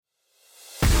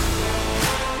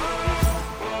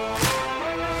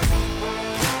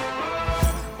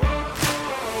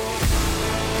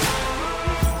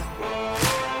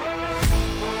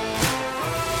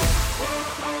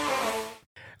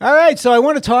right, so I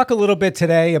want to talk a little bit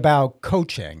today about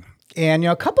coaching. And,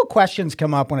 a couple questions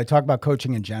come up when I talk about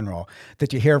coaching in general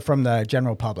that you hear from the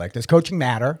general public. Does coaching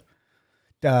matter?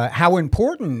 How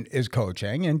important is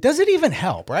coaching? And does it even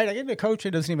help, right? I get a coach,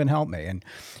 it doesn't even help me. And,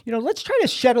 let's try to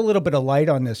shed a little bit of light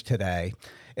on this today.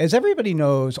 As everybody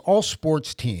knows, all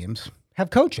sports teams have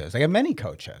coaches. They have many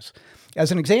coaches.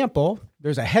 As an example,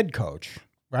 there's a head coach,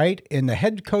 right? And the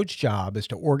head coach job is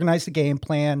to organize the game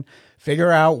plan,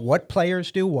 figure out what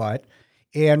players do what,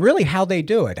 and really how they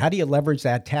do it. How do you leverage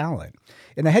that talent?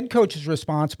 And the head coach is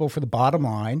responsible for the bottom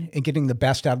line and getting the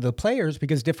best out of the players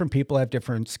because different people have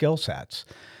different skill sets.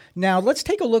 Now, let's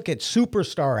take a look at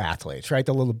superstar athletes, right?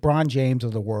 The LeBron James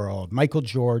of the world, Michael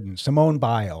Jordan, Simone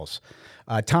Biles,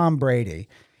 Tom Brady.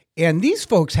 And these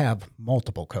folks have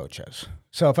multiple coaches.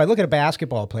 So if I look at a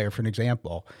basketball player, for an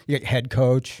example, you get head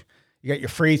coach, you got your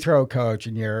free throw coach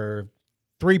and your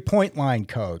three-point line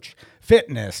coach,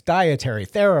 fitness, dietary,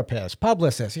 therapist,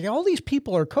 publicist. All these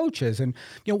people are coaches. And,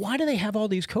 why do they have all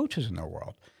these coaches in their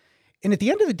world? And at the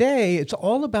end of the day, it's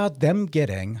all about them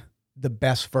getting the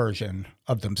best version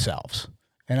of themselves.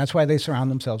 And that's why they surround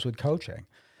themselves with coaching.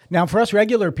 Now, for us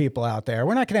regular people out there,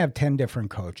 we're not going to have 10 different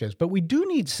coaches, but we do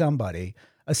need somebody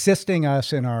assisting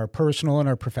us in our personal and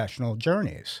our professional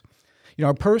journeys.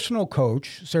 Our personal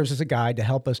coach serves as a guide to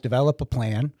help us develop a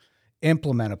plan,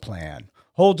 implement a plan,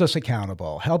 holds us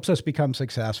accountable, helps us become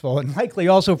successful, and likely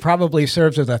also probably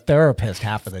serves as a therapist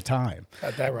half of the time.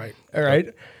 Got that right. All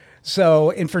right.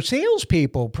 So, and for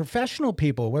salespeople, professional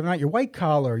people, whether or not you're white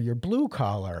collar, you're blue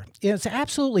collar, it's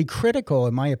absolutely critical,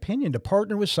 in my opinion, to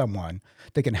partner with someone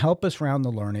that can help us round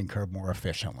the learning curve more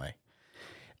efficiently.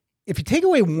 If you take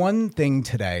away one thing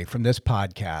today from this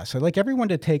podcast, I'd like everyone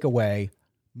to take away: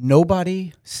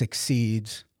 nobody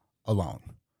succeeds alone.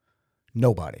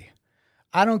 Nobody.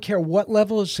 I don't care what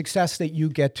level of success that you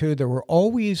get to, there were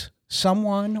always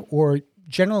someone, or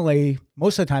generally,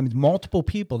 most of the time, multiple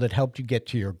people that helped you get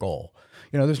to your goal.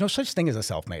 There's no such thing as a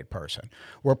self-made person.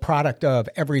 We're a product of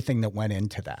everything that went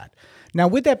into that. Now,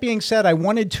 with that being said, I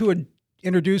wanted to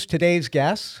introduce today's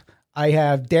guests. I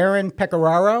have Darren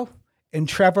Pecoraro and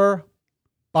Trevor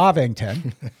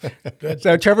Bovington. Good.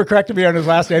 So Trevor corrected me on his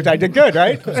last name. I did good,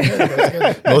 right?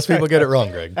 Good. Most people get it wrong,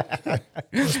 Greg.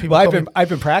 Well, I've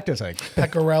been practicing.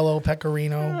 Pecorino.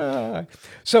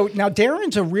 So now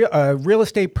Darren's a real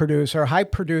estate producer, a high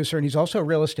producer, and he's also a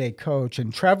real estate coach.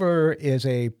 And Trevor is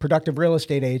a productive real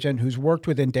estate agent who's worked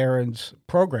within Darren's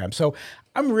program. So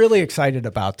I'm really excited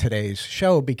about today's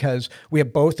show because we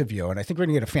have both of you, and I think we're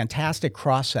going to get a fantastic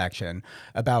cross-section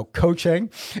about coaching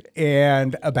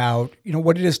and about,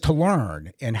 what it is to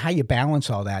learn and how you balance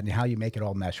all that and how you make it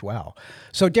all mesh well.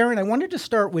 So Darren, I wanted to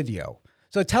start with you.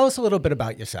 So tell us a little bit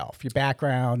about yourself, your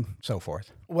background, so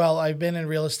forth. Well, I've been in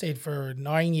real estate for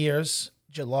 9 years.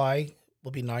 July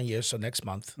will be 9 years, so next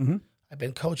month. Mm-hmm. I've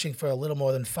been coaching for a little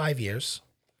more than 5 years.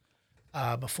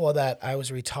 Before that, I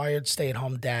was a retired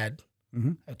stay-at-home dad.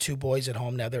 Mm-hmm. I have two boys at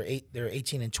home now. They're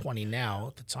 18 and 20 now.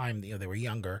 At the time, they were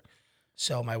younger.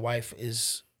 So my wife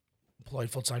is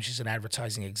employed full-time. She's an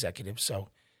advertising executive. So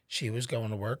she was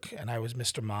going to work, and I was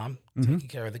Mr. Mom, taking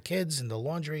care of the kids and the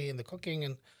laundry and the cooking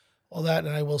and all that.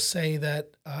 And I will say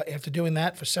that after doing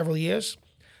that for several years,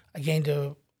 I gained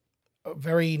a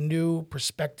very new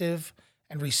perspective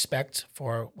and respect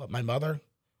for what my mother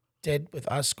did with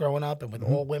us growing up and what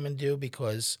all women do,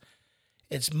 because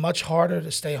it's much harder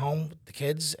to stay home with the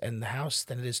kids and the house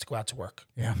than it is to go out to work.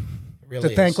 Yeah. It really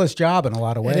it's a thankless job in a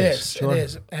lot of ways. It is. Sure. It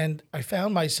is. And I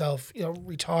found myself,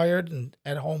 retired and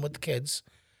at home with the kids.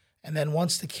 And then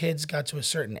once the kids got to a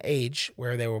certain age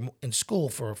where they were in school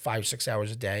for 5-6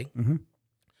 hours a day, a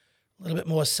little bit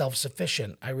more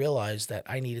self-sufficient, I realized that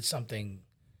I needed something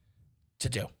to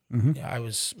do.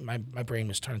 My brain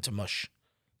was turning to mush,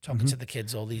 talking to the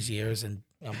kids all these years and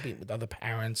being with other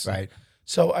parents. Right.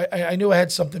 So I knew I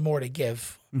had something more to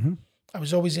give. I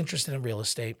was always interested in real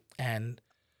estate, and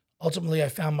ultimately I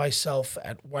found myself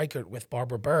at Weichert with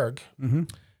Barbara Berg.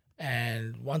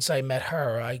 And once I met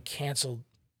her, I canceled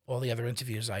all the other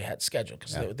interviews I had scheduled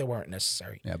because they weren't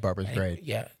necessary. Yeah, Barbara's great.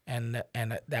 Yeah, and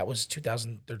that was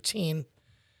 2013.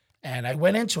 And I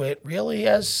went into it really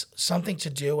as something to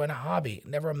do and a hobby.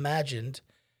 Never imagined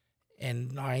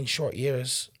in 9 short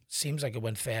years, seems like it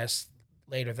went fast,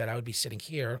 later that I would be sitting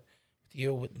here with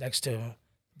you next to the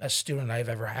best student I've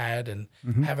ever had and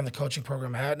having the coaching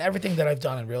program I had and everything that I've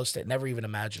done in real estate. Never even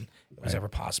imagined it was ever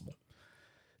possible.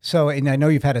 So, and I know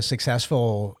you've had a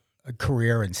successful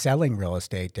career in selling real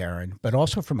estate, Darren, but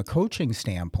also from a coaching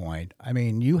standpoint, I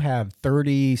mean, you have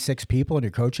 36 people in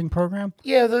your coaching program?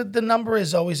 Yeah, the number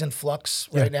is always in flux.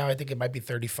 Right now, I think it might be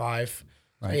 35.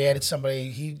 Right. I added somebody.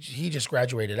 He just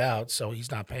graduated out, so he's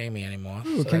not paying me anymore.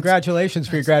 Ooh, So congratulations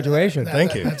for your graduation.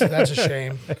 Thank you. That's a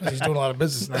shame because he's doing a lot of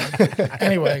business now.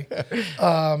 Anyway,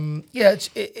 yeah,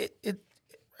 it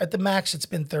at the max it's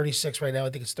been 36 right now. I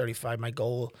think it's 35. My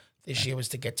goal this year was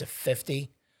to get to 50.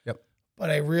 Yep. But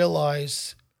I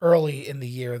realized early in the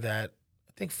year that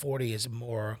I think 40 is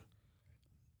more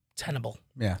tenable.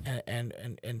 Yeah.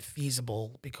 And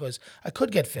feasible because I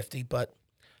could get 50, but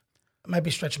I might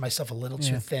be stretching myself a little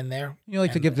too thin there. You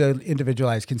like to give the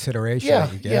individualized consideration. Yeah,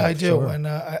 that you get. yeah, I do, Sure. and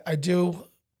I do.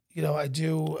 You know, I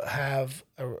do have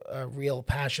a real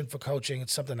passion for coaching.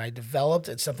 It's something I developed.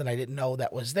 It's something I didn't know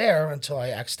that was there until I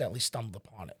accidentally stumbled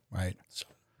upon it. Right. So.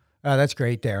 That's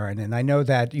great, Darren. And I know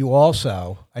that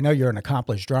you're an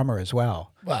accomplished drummer as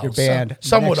well. Well, your band,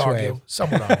 some would Next argue. Wave.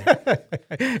 Some would argue.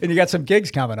 And you got some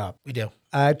gigs coming up. We do.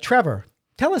 Trevor,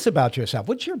 tell us about yourself.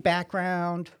 What's your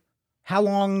background? How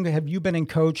long have you been in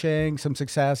coaching? Some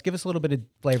success? Give us a little bit of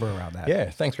flavor around that.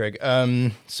 Yeah, thanks, Greg.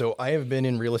 So I have been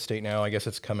in real estate now. I guess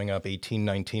it's coming up 18,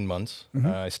 19 months.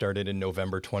 I started in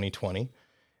November 2020.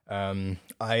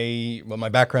 My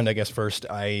background, I guess first,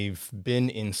 I've been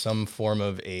in some form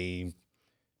of a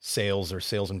sales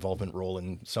involvement role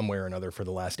in some way or another for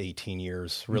the last 18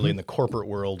 years, really in the corporate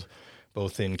world,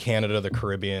 both in Canada, the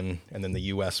Caribbean, and then the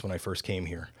US when I first came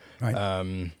here. Right.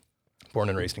 Born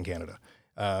and raised in Canada.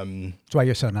 That's why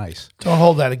you're so nice. Don't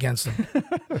hold that against them.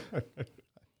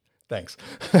 Thanks.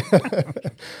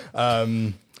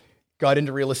 Got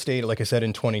into real estate, like I said,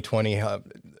 in 2020. Kind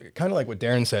of like what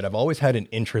Darren said, I've always had an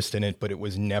interest in it, but it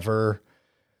was never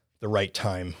the right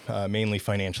time, mainly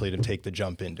financially, to take the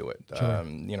jump into it. Sure.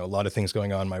 A lot of things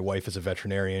going on. My wife is a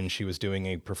veterinarian. She was doing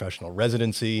a professional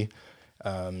residency.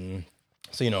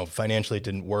 So, financially it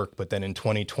didn't work. But then in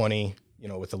 2020,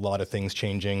 with a lot of things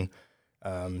changing,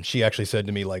 she actually said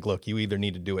to me, like, look, you either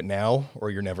need to do it now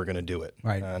or you're never going to do it.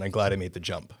 Right. And I'm glad I made the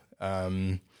jump.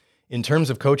 In terms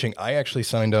of coaching, I actually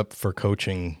signed up for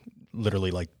coaching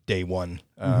literally like day one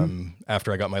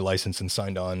after I got my license and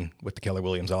signed on with the Keller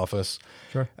Williams office.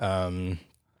 Sure.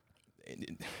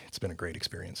 It's been a great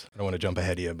experience. I don't want to jump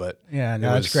ahead of you, but Yeah,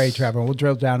 no, that's great, Trevor. We'll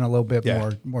drill down a little bit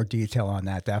Yeah. more detail on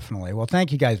that, definitely. Well,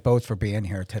 thank you guys both for being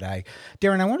here today.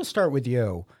 Darren, I want to start with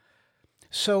you.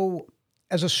 So,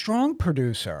 as a strong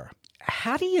producer,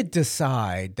 how do you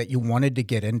decide that you wanted to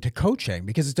get into coaching?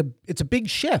 Because it's a big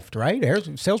shift, right?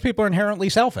 Salespeople are inherently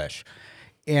selfish.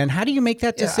 And how do you make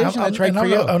that decision that's right for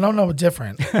you? I don't know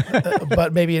different,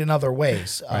 but maybe in other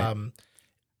ways. Right.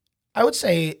 I would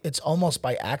say it's almost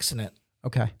by accident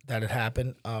Okay. that it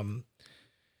happened.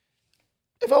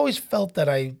 I've always felt that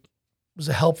I was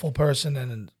a helpful person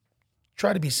and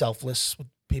try to be selfless with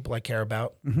people I care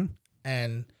about. Mm-hmm.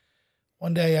 And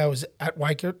one day I was at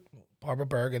Weichert, Barbara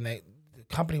Berg, and the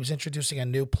company was introducing a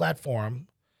new platform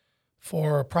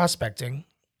for prospecting.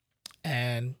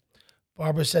 And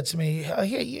Barbara said to me,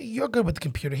 "Here, you're good with the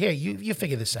computer. Here, you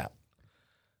figure this out."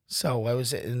 So I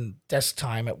was in desk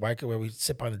time at Weichert where we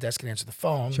sit behind the desk and answer the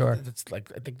phone. Sure.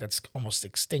 I think that's almost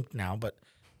extinct now, but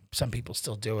some people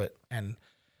still do it. And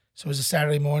so it was a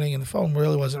Saturday morning and the phone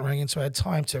really wasn't ringing, so I had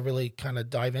time to really kind of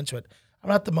dive into it. I'm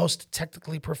not the most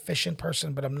technically proficient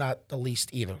person, but I'm not the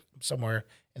least either. I'm somewhere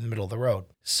in the middle of the road.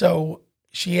 So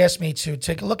she asked me to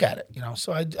take a look at it,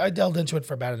 So I delved into it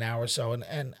for about an hour or so,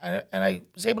 and I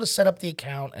was able to set up the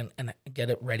account and get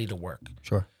it ready to work.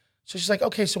 Sure. So she's like,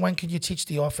 "Okay, so when could you teach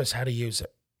the office how to use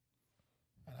it?"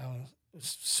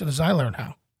 As soon as I learn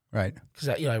how, Right. because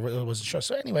I really wasn't sure.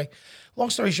 So anyway, long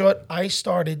story short, I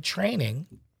started training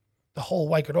the whole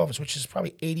Weichert office, which is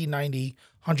probably 80, 90,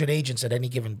 100 agents at any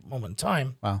given moment in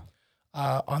time. Wow.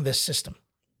 On this system.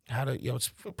 How to,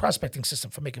 it's a prospecting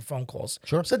system for making phone calls.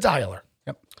 Sure. It's a dialer.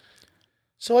 Yep.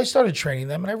 So I started training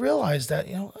them, and I realized that,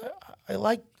 I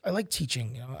like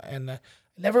teaching, and I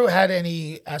never had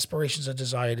any aspirations or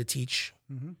desire to teach,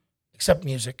 except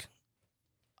music.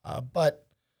 But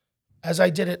as I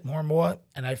did it more and more,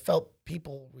 and I felt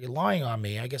people relying on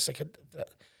me, I guess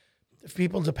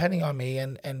people depending on me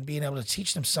and being able to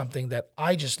teach them something that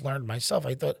I just learned myself,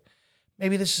 I thought,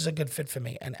 maybe this is a good fit for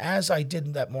me. And as I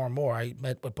did that more and more, I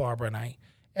met with Barbara and I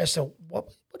asked her, what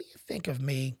do you think of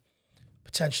me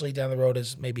potentially down the road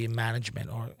as maybe in management?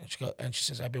 And she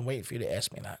says, "I've been waiting for you to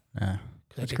ask me that." Yeah.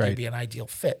 Because I think you'd be an ideal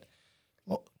fit.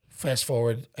 Well, fast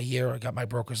forward a year, I got my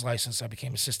broker's license. I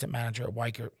became assistant manager at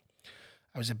Weichert.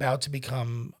 I was about to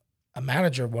become a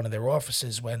manager of one of their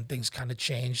offices when things kind of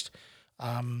changed.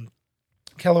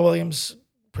 Keller Williams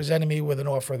presented me with an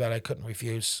offer that I couldn't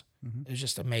refuse. It was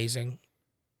just amazing.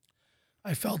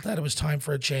 I felt that it was time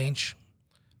for a change.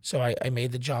 So I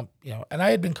made the jump, and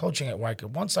I had been coaching at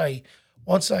Weichert. Once I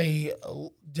once I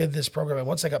did this program, and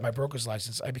once I got my broker's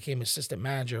license, I became assistant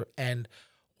manager and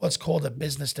what's called a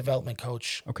business development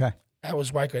coach. Okay. That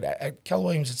was right good. At Keller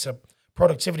Williams, it's a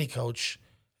productivity coach.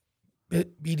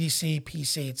 BDC,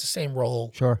 PC, it's the same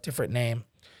role, Sure. different name.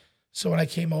 So when I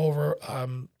came over,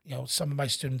 some of my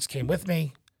students came with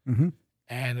me,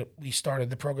 and we started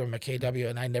the program at KW.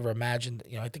 And I never imagined,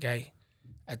 I think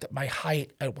my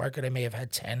height at Wycott, I may have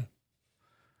had 10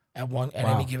 at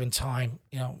any given time,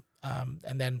 and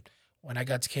then when I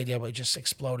got to KW, it just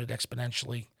exploded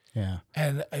exponentially. Yeah.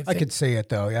 And I could see it,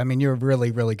 though. I mean, you're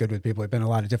really, really good with people. We've been in a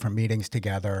lot of different meetings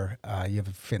together. You have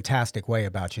a fantastic way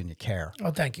about you, and you care.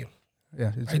 Oh, thank you.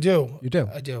 Yeah, I do. You do.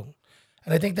 I do.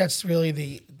 And I think that's really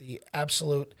the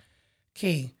absolute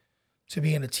key to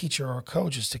being a teacher or a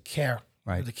coach is to care.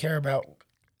 Right. To care about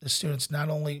the students, not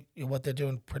only what they're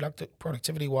doing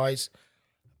productivity-wise,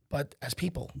 but as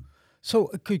people.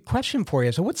 So a good question for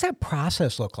you. So what's that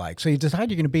process look like? So you decide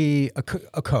you're going to be a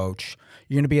coach,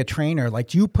 you're going to be a trainer. Like,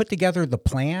 do you put together the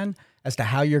plan as to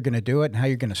how you're going to do it and how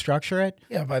you're going to structure it?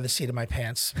 Yeah, by the seat of my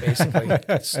pants, basically.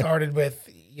 It started with,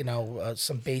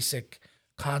 some basic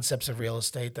concepts of real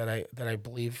estate that I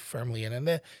believe firmly in.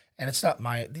 And it's not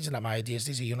these are not my ideas.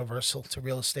 These are universal to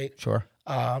real estate. Sure.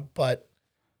 But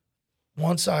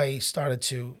once I started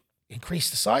to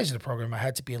increase the size of the program, I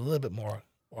had to be a little bit more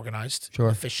organized, Sure.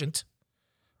 efficient,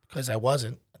 because I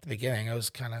wasn't at the beginning. I was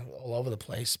kind of all over the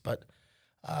place, but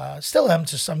still am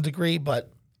to some degree,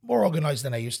 but more organized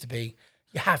than I used to be.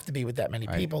 You have to be with that many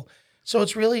people. So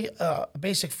it's really a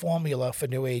basic formula for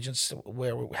new agents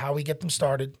how we get them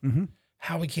started,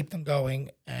 how we keep them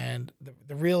going, and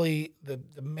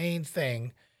the main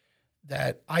thing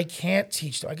that I can't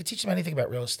teach them. I can teach them anything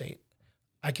about real estate.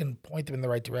 I can point them in the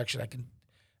right direction. I can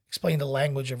explain the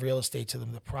language of real estate to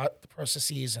them, the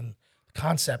processes and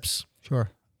concepts.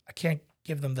 Sure. I can't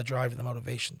give them the drive and the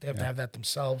motivation. They have to have that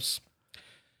themselves.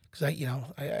 Because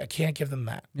I can't give them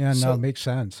that. Yeah, no, it makes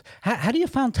sense. How do you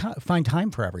find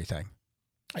time for everything?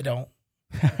 I don't.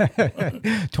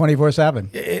 24/7.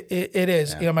 It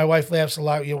is. Yeah. My wife laughs a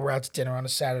lot. We're out to dinner on a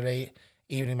Saturday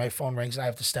evening. My phone rings. I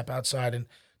have to step outside and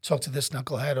talk to this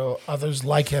knucklehead or others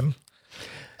like him.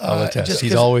 I'll attest.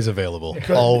 He's always available.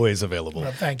 Always available.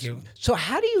 Well, thank you. So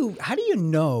how do you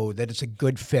know that it's a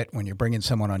good fit when you're bringing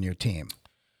someone on your team?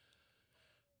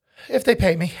 If they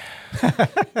pay me.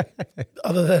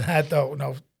 Other than that, though,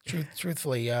 no.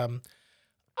 Truthfully, I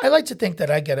like to think that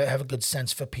I have a good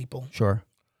sense for people. Sure.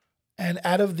 And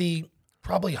out of the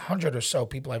probably 100 or so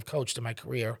people I've coached in my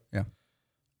career, Yeah.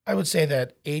 I would say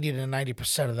that 80 to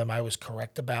 90% of them I was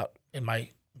correct about in my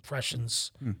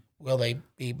impressions. Will they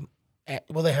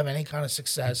have any kind of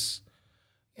success?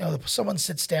 If someone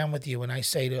sits down with you and I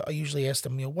usually ask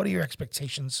them, what are your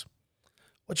expectations?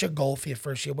 What's your goal for your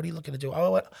first year? What are you looking to do? I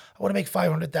want to make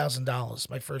 $500,000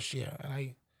 my first year. And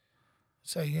I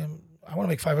say, I want to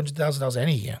make $500,000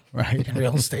 any year in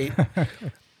real estate.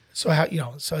 So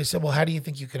so I said, well, how do you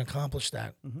think you can accomplish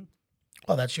that?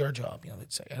 Well, that's your job,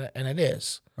 they'd say, and it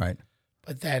is. Right.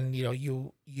 But then,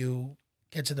 you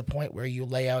get to the point where you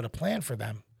lay out a plan for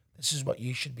them. This is what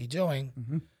you should be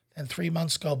doing. And 3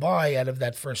 months go by out of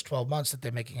that first 12 months that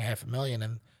they're making $500,000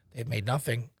 and they've made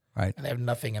nothing. Right. And they have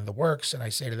nothing in the works. And I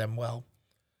say to them, well,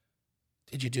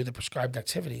 did you do the prescribed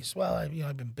activities? Well,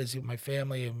 I've been busy with my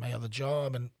family and my other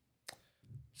job. And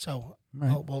so,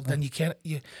 then you can't,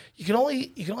 you can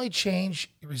only change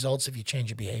your results if you change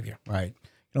your behavior. Right.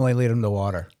 You can only lead them to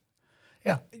water.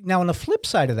 Yeah. Now, on the flip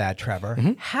side of that,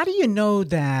 Trevor, how do you know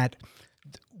that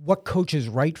what coach is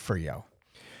right for you?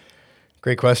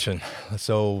 Great question.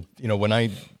 So, when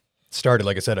I started,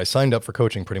 like I said, I signed up for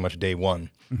coaching pretty much day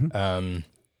one.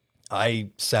 I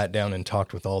sat down and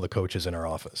talked with all the coaches in our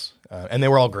office, and they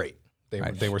were all great.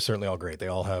 They were certainly all great. They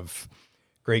all have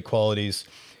great qualities.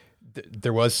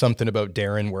 There was something about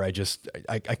Darren where I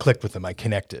clicked with him. I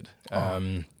connected.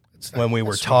 When we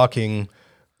were talking,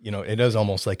 it is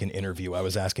almost like an interview. I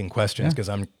was asking questions because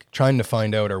I'm trying to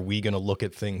find out, are we going to look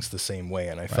at things the same way?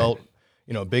 And I felt,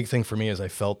 a big thing for me is I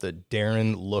felt that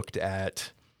Darren looked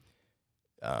at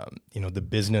the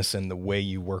business and the way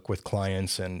you work with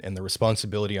clients and the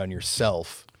responsibility on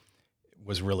yourself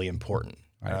was really important.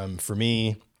 Right. For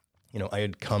me, I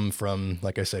had come from,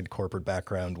 like I said, corporate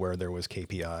background where there was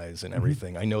KPIs and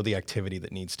everything. I know the activity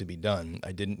that needs to be done.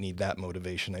 I didn't need that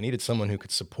motivation. I needed someone who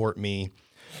could support me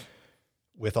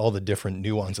with all the different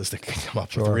nuances that can come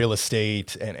up with real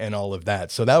estate and all of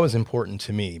that. So that was important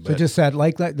to me. But so just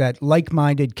that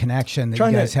like-minded connection that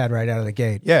you guys had right out of the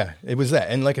gate. Yeah, it was that.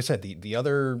 And like I said, the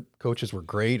other coaches were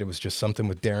great. It was just something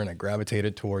with Darren. I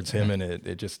gravitated towards him, and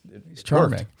it He's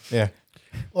charming. Worked. Yeah.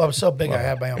 Well, I'm so big, I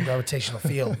have my own gravitational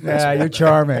field. Yeah, you're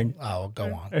charming. Oh,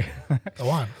 go on. Go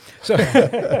on. So,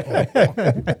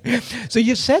 so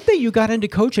you said that you got into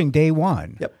coaching day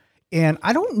one. Yep. And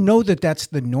I don't know that that's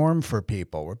the norm for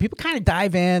people, where people kind of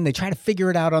dive in, they try to figure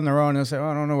it out on their own, and say, oh,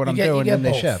 I don't know what I'm doing, and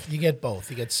then they shift. You get both.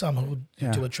 You get some who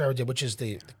do what Trevor did, which is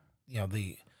the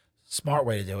smart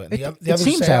way to do it. It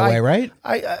seems that way, right?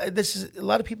 This is a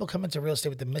lot of people come into real estate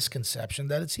with the misconception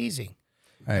that it's easy.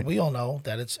 Right. And we all know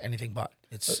that it's anything but.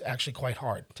 It's actually quite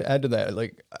hard. To add to that,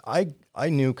 like I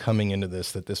knew coming into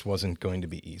this that this wasn't going to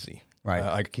be easy. Right.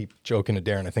 I keep joking to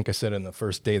Darren. I think I said in the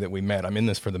first day that we met, I'm in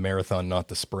this for the marathon, not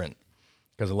the sprint.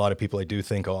 Because a lot of people, I do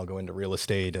think, I'll go into real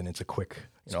estate and it's a quick,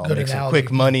 I'll make some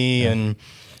quick money and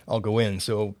I'll go in.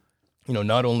 So,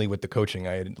 not only with the coaching,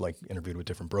 I had interviewed with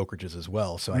different brokerages as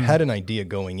well. So I had an idea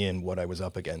going in what I was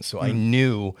up against. So I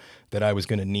knew that I was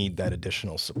going to need that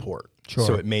additional support. Sure.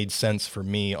 So it made sense for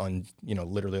me on,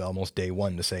 literally almost day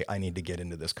one to say, I need to get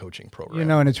into this coaching program.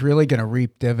 And it's really going to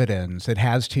reap dividends. It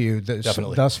has to you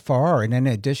Definitely. thus far. And in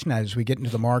addition, as we get into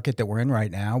the market that we're in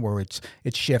right now, where it's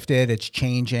shifted, it's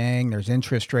changing, there's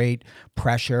interest rate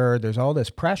pressure, there's all this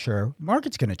pressure,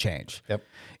 market's going to change. Yep.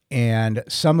 And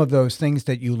some of those things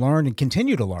that you learn and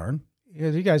continue to learn,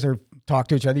 you guys are talk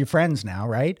to each other, you're friends now,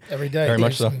 right? Every day. Very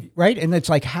much so. Right? And it's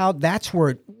like that's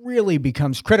where it really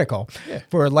becomes critical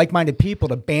for like-minded people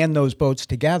to band those boats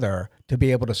together to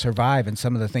be able to survive in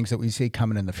some of the things that we see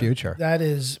coming in the future. That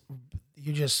is,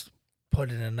 you just put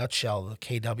in a nutshell the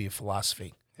KW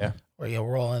philosophy. Yeah. Where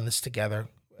we're all in this together.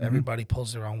 Everybody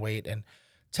pulls their own weight. And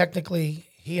technically,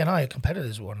 he and I are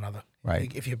competitors with one another.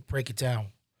 Right. If you break it down.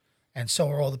 And so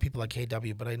are all the people at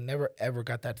KW. But I never, ever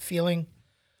got that feeling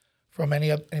from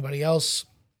anybody else.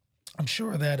 I'm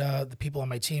sure that the people on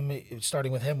my team,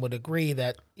 starting with him, would agree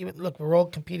that we're all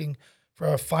competing for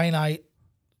a finite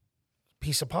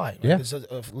piece of pie. Right? Yeah. There's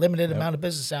a limited amount of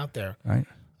business out there. Right.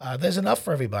 There's enough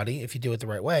for everybody if you do it the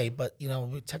right way. But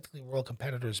technically we're all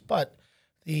competitors. But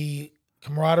the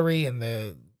camaraderie and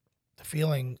the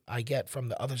feeling I get from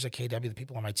the others at KW, the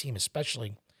people on my team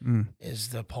especially, is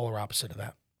the polar opposite of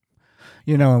that.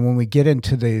 And when we get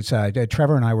into these,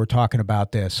 Trevor and I were talking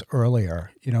about this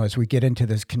earlier, as we get into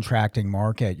this contracting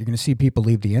market, you're going to see people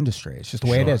leave the industry. It's just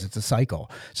the way it is. It's a cycle.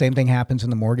 Same thing happens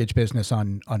in the mortgage business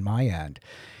on my end.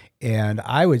 And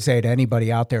I would say to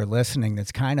anybody out there listening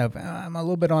that's kind of, I'm a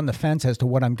little bit on the fence as to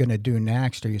what I'm going to do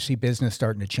next, or you see business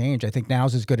starting to change, I think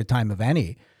now's as good a time of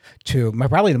any to,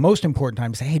 probably the most important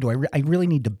time to say, hey, I really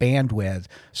need to band with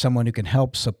someone who can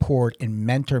help support and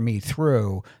mentor me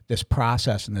through this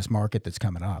process and this market that's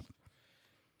coming up.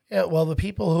 Yeah, well, the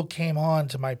people who came on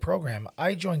to my program,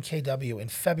 I joined KW in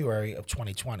February of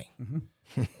 2020,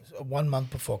 1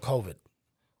 month before COVID.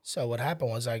 So what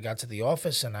happened was I got to the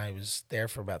office and I was there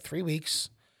for about 3 weeks,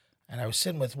 and I was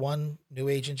sitting with one new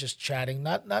agent just chatting.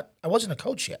 I wasn't a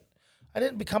coach yet. I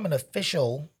didn't become an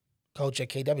official coach at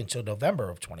KW until November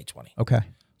of 2020. Okay.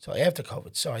 So after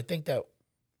COVID. So I think that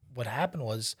what happened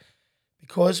was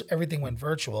because everything went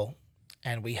virtual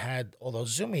and we had all those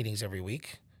Zoom meetings every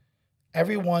week,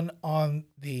 everyone in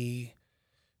the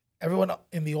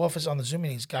office on the Zoom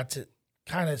meetings got to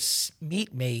kind of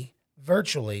meet me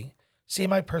virtually, see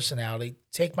my personality,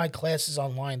 take my classes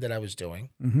online that I was doing,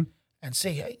 and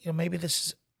say, hey, maybe this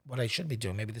is what I should be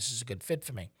doing. Maybe this is a good fit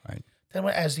for me. Right. Then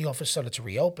as the office started to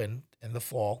reopen in the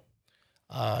fall,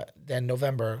 then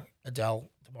November, Adele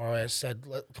tomorrow said,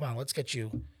 come on, let's get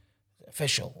you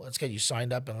official. Let's get you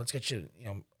signed up and let's get you,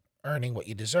 earning what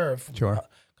you deserve. Sure.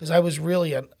 Because I was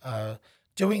really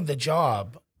doing the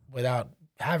job without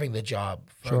having the job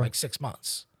for like 6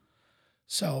 months.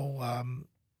 So,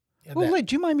 do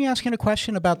you mind me asking a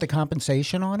question about the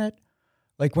compensation on it?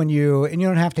 Like and you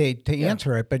don't have to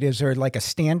answer it, but is there like a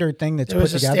standard thing that's put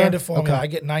together? There's a standard formula. Okay. I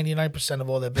get 99% of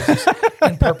all their business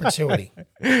in perpetuity.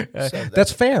 So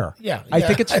that's fair. Yeah. I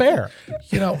think it's fair.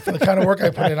 For the kind of work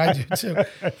I put in, I do too.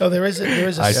 No, there is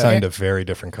a I signed a very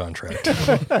different contract.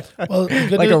 Well,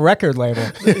 like a record label.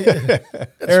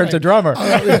 Aaron's a drummer.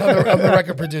 I'm the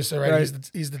record producer, right?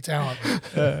 He's the talent.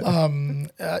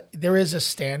 There is a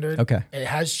standard. Okay. It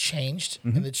has changed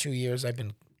in the 2 years I've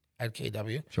been at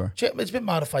KW. Sure. It's been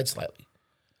modified slightly.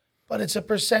 But it's a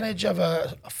percentage of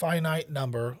a finite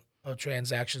number of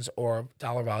transactions or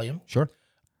dollar volume. Sure.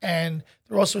 And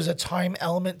there also is a time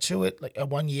element to it, like a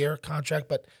 1 year contract.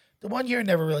 But the 1 year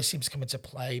never really seems to come into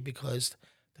play because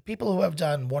the people who have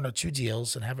done 1 or 2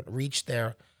 deals and haven't reached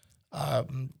their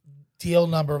deal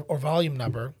number or volume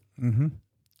number,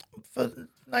 for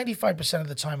 95% of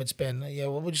the time it's been,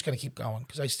 we're just going to keep going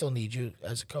because I still need you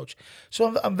as a coach.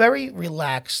 So I'm very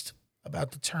relaxed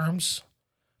about the terms.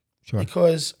 Sure.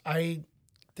 Because I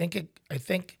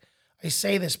I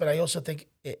say this, but I also think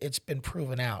it's been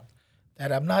proven out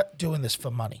that I'm not doing this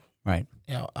for money. Right.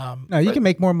 You know, No, you can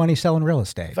make more money selling real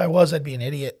estate. if I was, I'd be an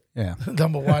idiot. Yeah.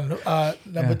 Number one.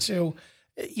 Number two,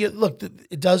 look,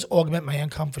 it does augment my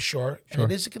income for sure. And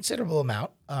it is a considerable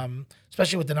amount,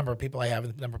 especially with the number of people I have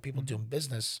and the number of people doing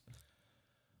business.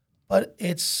 But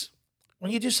it's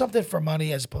when you do something for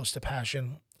money as opposed to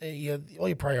passion, all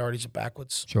your priorities are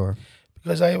backwards. Sure.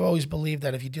 Because I've always believed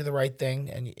that if you do the right thing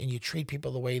and you treat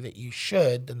people the way that you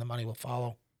should, then the money will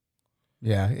follow.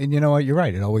 Yeah, and you know what? You're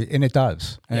right. It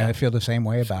does, and I feel the same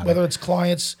way about it. Whether it's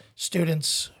clients,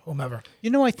 students, whomever. You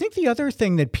know, I think the other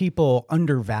thing that people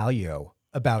undervalue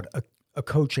about a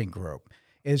coaching group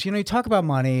is, you talk about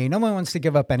money. No one wants to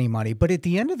give up any money, but at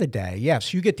the end of the day,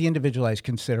 yes, you get the individualized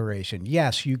consideration.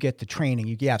 Yes, you get the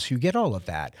training. Yes, you get all of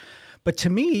that. But to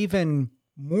me, even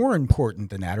more important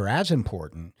than that, or as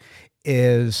important,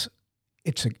 is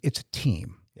it's a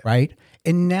team, right?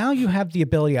 And now you have the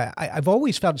ability, I've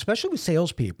always found, especially with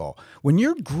salespeople, when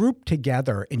you're grouped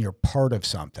together and you're part of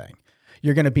something,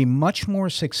 you're going to be much more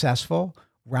successful,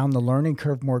 round the learning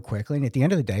curve more quickly, and at the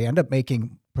end of the day, end up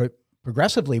making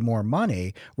progressively more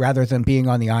money rather than being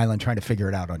on the island trying to figure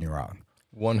it out on your own.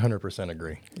 100%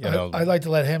 agree. I'd like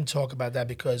to let him talk about that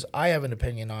because I have an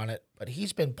opinion on it, but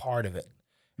he's been part of it.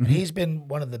 And he's been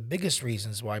one of the biggest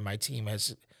reasons why my team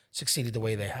has succeeded the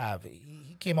way they have.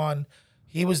 He came on,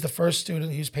 he was the first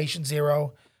student, he was patient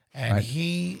zero, and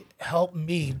he helped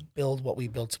me build what we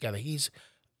built together. He's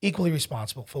equally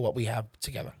responsible for what we have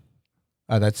together.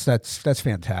 That's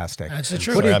fantastic. That's the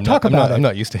truth. What do you talk about? I'm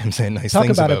not used to him saying nice talk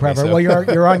things about it, Trevor. Well,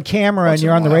 you're on camera and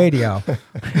you're on the radio.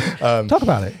 Talk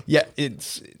about it. Yeah,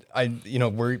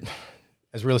 we're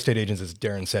as real estate agents, as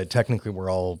Darren said, technically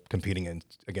we're all competing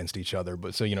against each other.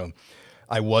 But so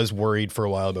I was worried for a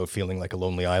while about feeling like a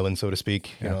lonely island, so to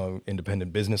speak.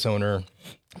 Independent business owner,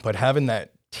 but having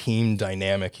that team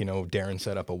dynamic. Darren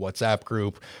set up a WhatsApp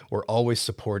group. We're always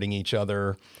supporting each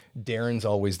other. Darren's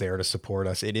always there to support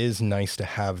us. It is nice to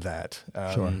have that.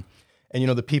 And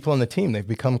the people on the team, they've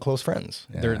become close friends.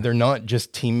 Yeah. They're not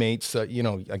just teammates.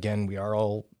 Again, we are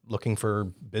all looking for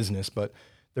business, but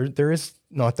there is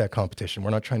not that competition. We're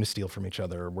not trying to steal from each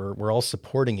other. We're all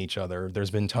supporting each other.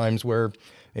 There's been times where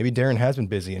maybe Darren has been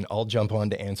busy and I'll jump on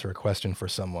to answer a question for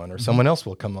someone, or someone else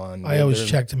will come on. I always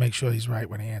check to make sure he's right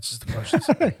when he answers the questions.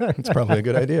 It's probably a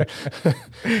good idea.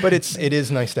 But it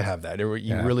is nice to have that.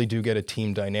 You really do get a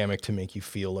team dynamic to make you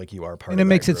feel like you are part of it. And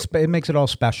it makes it all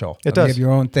special. It does. You have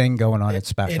your own thing going on. It's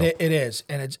special. It is.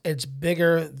 And it's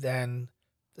bigger than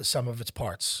the sum of its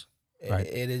parts. Right.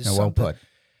 It is well put.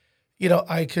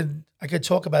 I could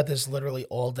talk about this literally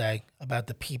all day about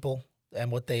the people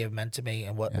and what they have meant to me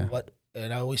and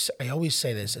and I always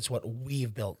say this, it's what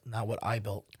we've built, not what I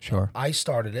built. Sure. I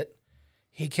started it.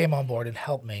 He came on board and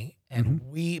helped me and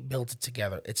we built it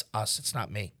together. It's us, it's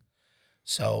not me.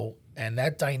 So, and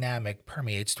that dynamic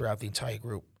permeates throughout the entire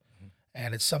group.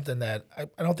 And it's something that I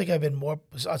don't think I've been more,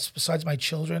 besides my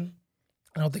children,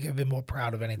 I don't think I've been more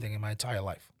proud of anything in my entire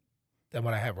life than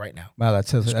what I have right now. Wow, that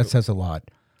says a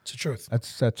lot. It's the truth.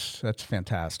 That's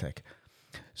fantastic.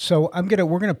 So I'm gonna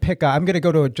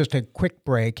go to just a quick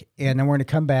break, and then we're gonna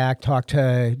come back, talk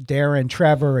to Darren,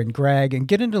 Trevor, and Greg, and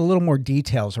get into a little more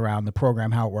details around the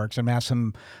program, how it works, and ask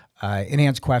some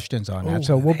enhanced questions on that.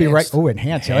 So we'll be right. Oh,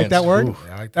 enhanced. You like that word? Ooh,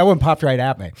 I like that one popped right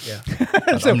at me. Yeah.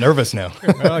 I'm nervous now.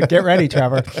 Well, get ready,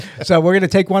 Trevor. So we're gonna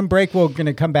take one break. We're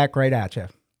gonna come back right at you.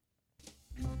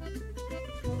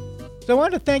 So I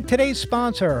want to thank today's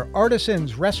sponsor,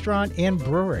 Artisans Restaurant and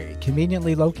Brewery,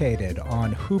 conveniently located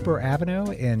on Hooper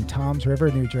Avenue in Toms River,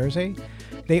 New Jersey.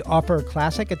 They offer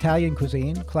classic Italian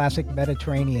cuisine, classic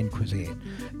Mediterranean cuisine.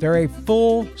 They're a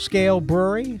full-scale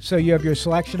brewery, so you have your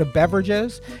selection of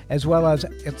beverages as well as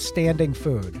outstanding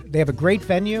food. They have a great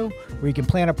venue where you can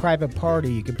plan a private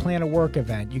party, you can plan a work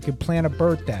event, you can plan a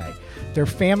birthday. They're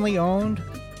family-owned,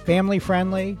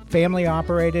 family-friendly,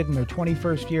 family-operated in their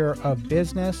 21st year of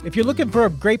business. If you're looking for a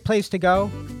great place to go,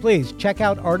 please check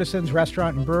out Artisans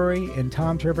Restaurant and Brewery in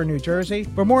Toms River, New Jersey.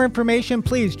 For more information,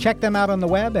 please check them out on the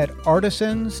web at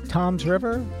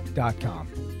artisanstomsriver.com.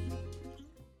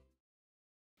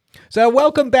 So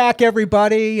welcome back,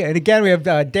 everybody. And again, we have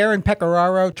Darren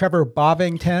Pecoraro, Trevor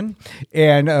Bovington,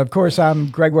 and of course, I'm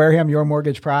Greg Wareham, your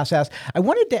mortgage process. I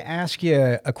wanted to ask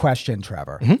you a question,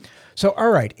 Trevor. Mm-hmm. So,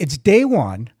 all right, it's day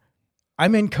one.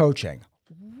 I'm in coaching.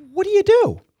 What do you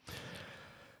do?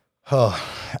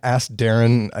 Asked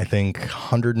Darren, I think,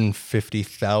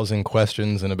 150,000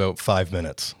 questions in about 5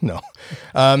 minutes. No,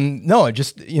 I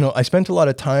just, I spent a lot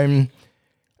of time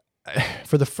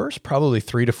for the first probably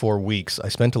 3 to 4 weeks. I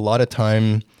spent a lot of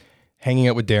time hanging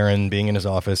out with Darren, being in his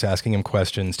office, asking him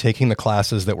questions, taking the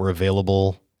classes that were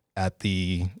available at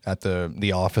the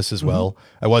office as well.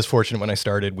 I was fortunate when I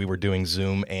started, we were doing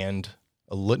Zoom and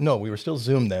we were still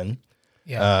Zoom then.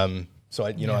 Yeah. So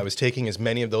I was taking as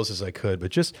many of those as I could,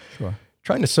 but just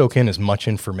trying to soak in as much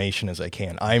information as I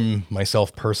can. I'm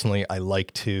myself personally, I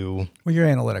like to. Well, you're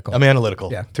analytical. I'm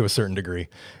analytical to a certain degree.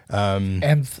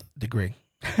 Nth degree.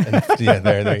 And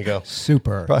there you go.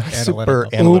 Super Super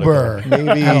analytical. analytical. Uber.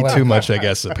 Maybe Analytical. too much, I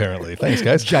guess, apparently. Thanks,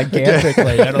 guys.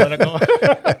 Gigantically analytical.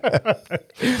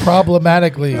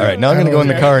 Problematically. All right, now I'm going to go in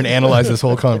the car and analyze this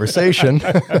whole conversation.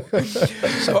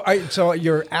 So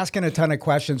you're asking a ton of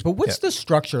questions, but what's the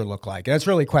structure look like? That's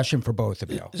really a question for both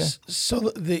of you.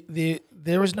 So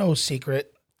there is no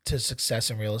secret to success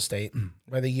in real estate.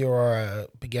 Whether you're a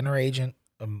beginner agent,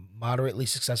 a moderately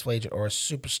successful agent, or a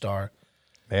superstar.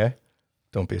 May I?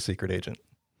 Don't be a secret agent.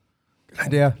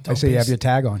 Yeah, I see you have your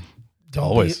tag on.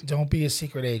 Don't be a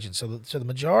secret agent. So the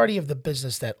majority of the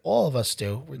business that all of us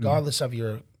do, regardless of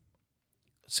your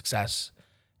success,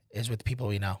 is with the people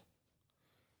we know.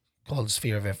 Called the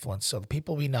sphere of influence. So the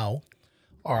people we know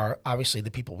are obviously the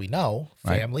people we know: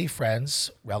 family,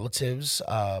 friends, relatives,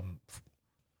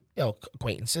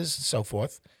 acquaintances, and so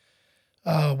forth.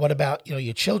 What about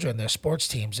your children, their sports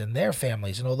teams, and their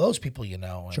families, and all those people you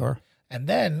know? Sure. And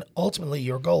then ultimately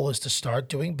your goal is to start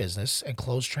doing business and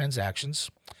close transactions.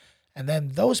 And then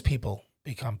those people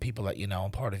become people that you know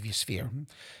and part of your sphere.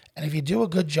 And if you do a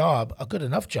good job, a good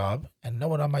enough job, and no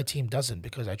one on my team doesn't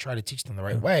because I try to teach them the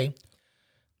right way,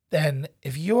 then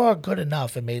if you are good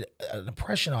enough and made an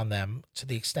impression on them to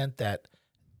the extent that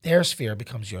their sphere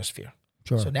becomes your sphere.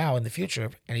 Sure. So now in the future,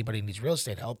 if anybody needs real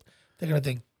estate help, they're going to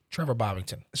think, Trevor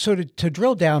Bovington. So to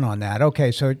drill down on that,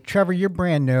 okay, so Trevor, you're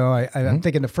brand new. I'm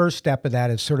thinking the first step of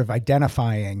that is sort of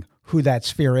identifying who that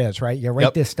sphere is, right? You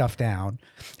write this stuff down.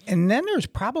 And then there's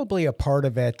probably a part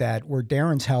of it where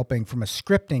Darren's helping from a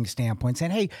scripting standpoint,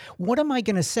 saying, hey, what am I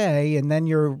going to say? And then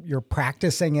you're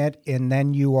practicing it, and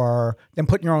then you are then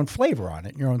putting your own flavor on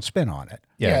it, your own spin on it.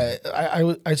 Yeah.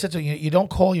 I said to you don't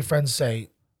call your friends and say,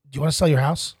 do you want to sell your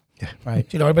house? Yeah. Right.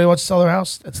 Do you know anybody wants to sell their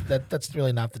house? That's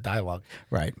really not the dialogue.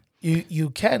 Right. You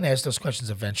can ask those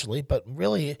questions eventually, but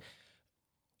really,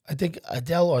 I think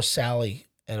Adele or Sally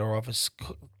at our office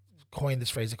coined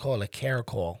this phrase. They call it a care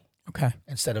call. Okay.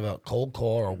 Instead of a cold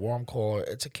call or a warm call,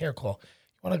 it's a care call.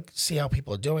 You want to see how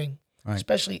people are doing,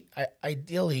 especially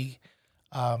ideally,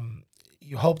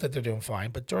 you hope that they're doing fine.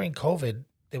 But during COVID,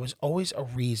 there was always a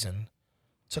reason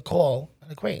to call an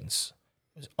acquaintance.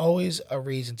 There was always a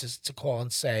reason to call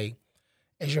and say,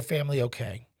 is your family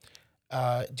okay?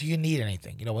 Do you need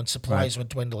anything? When supplies were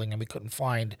dwindling and we couldn't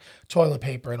find toilet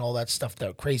paper and all that stuff,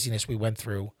 that craziness we went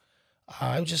through,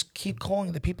 I would just keep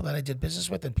calling the people that I did business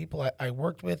with and people I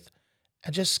worked with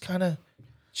and just kind of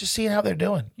seeing how they're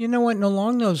doing. You know what? And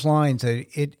along those lines,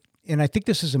 and I think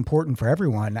this is important for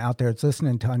everyone out there that's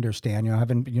listening to understand.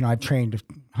 I've trained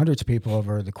hundreds of people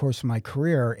over the course of my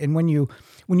career, and when you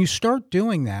start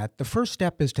doing that, the first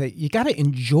step is you got to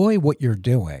enjoy what you're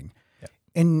doing.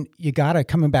 And you got to,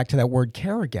 coming back to that word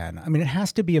care again, I mean, it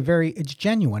has to be it's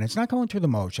genuine. It's not going through the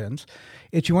motions.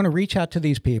 It's you want to reach out to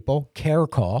these people, care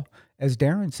call, as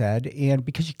Darren said, and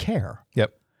because you care.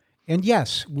 Yep. And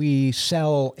yes, we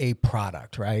sell a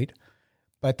product, right?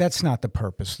 But that's not the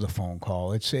purpose of the phone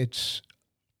call. It's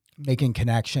making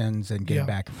connections and getting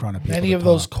back in front of people. Many of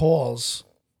those calls,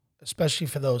 especially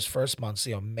for those first months,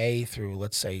 May through,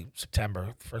 let's say,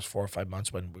 September, the first 4 or 5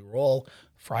 months when we were all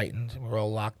frightened and we were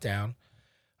all locked down,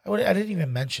 I didn't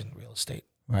even mention real estate,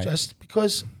 just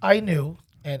because I knew,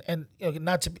 and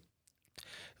not to be.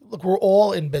 Look, we're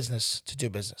all in business to do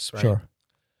business, right? Sure.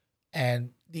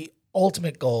 And the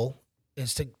ultimate goal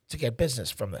is to get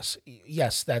business from this.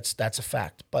 Yes, that's a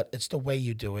fact, but it's the way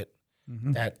you do it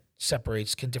that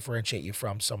can differentiate you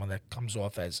from someone that comes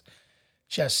off as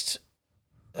just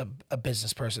a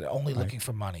business person only looking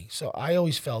for money. So I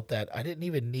always felt that I didn't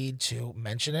even need to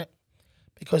mention it.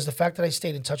 Because the fact that I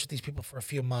stayed in touch with these people for a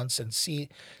few months and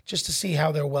just to see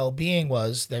how their well-being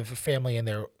was, their family and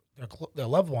their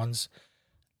loved ones,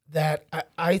 that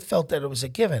I felt that it was a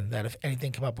given that if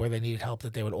anything came up where they needed help,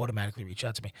 that they would automatically reach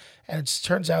out to me. And it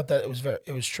turns out that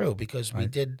it was true because we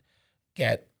did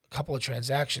get a couple of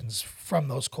transactions from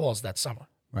those calls that summer.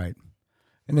 Right.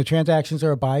 And the transactions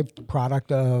are a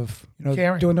byproduct of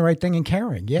doing the right thing and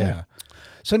caring. Yeah.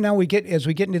 So now as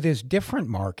we get into this different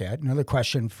market, another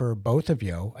question for both of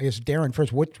you. I guess, Darren,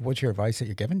 first, what's your advice that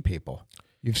you're giving people?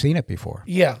 You've seen it before.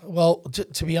 Yeah. Well,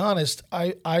 to be honest,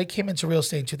 I came into real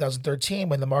estate in 2013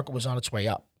 when the market was on its way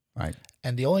up. Right.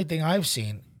 And the only thing I've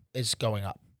seen is going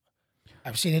up.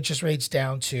 I've seen interest rates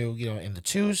down to, in the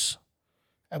 2s,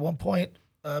 at one point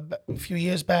a few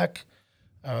years back,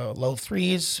 low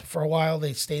threes for a while.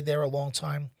 They stayed there a long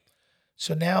time.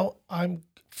 So now I'm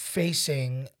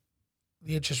facing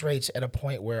the interest rates at a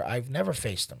point where I've never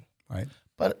faced them. Right.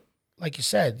 But like you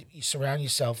said, you surround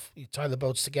yourself, you tie the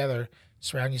boats together,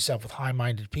 surround yourself with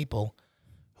high-minded people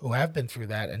who have been through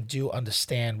that and do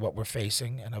understand what we're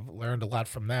facing, and I've learned a lot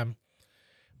from them.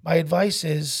 My advice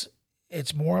is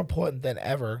it's more important than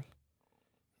ever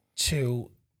to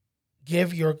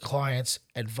give your clients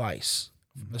advice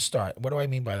from the start. What do I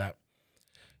mean by that?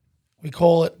 We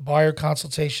call it buyer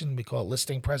consultation. We call it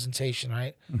listing presentation,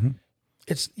 right? Mm-hmm.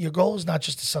 Your goal is not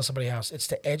just to sell somebody a house. It's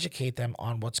to educate them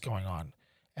on what's going on.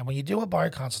 And when you do a buyer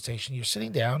consultation, you're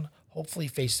sitting down, hopefully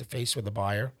face-to-face with the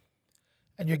buyer,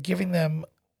 and you're giving them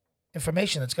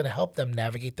information that's going to help them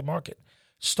navigate the market.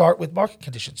 Start with market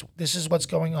conditions. This is what's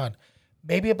going on.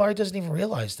 Maybe a buyer doesn't even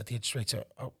realize that the interest rates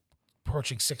are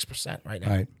approaching 6% right now.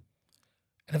 Right.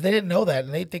 And if they didn't know that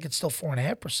and they think it's still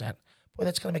 4.5%, boy,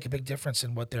 that's going to make a big difference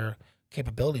in what their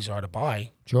capabilities are to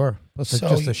buy. Sure. Plus So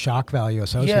just the shock value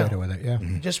associated with it. Yeah.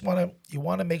 You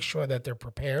want to make sure that they're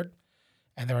prepared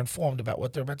and they're informed about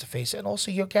what they're about to face. And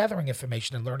also you're gathering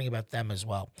information and learning about them as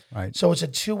well. Right. So it's a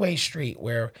two-way street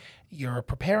where you're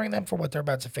preparing them for what they're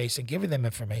about to face and giving them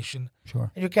information.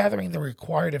 Sure. And you're gathering the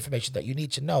required information that you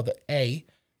need to know that A,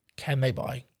 can they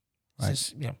buy?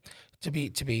 Is Right.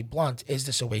 this, to be blunt, is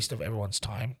this a waste of everyone's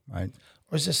time? Right.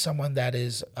 Or is this someone that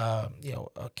is, a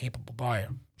capable buyer?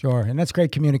 Sure. And that's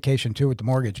great communication too with the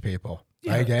mortgage people.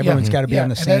 Right. Yeah, Everyone's got to be on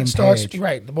the and same that starts, page. You're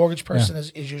right. The mortgage person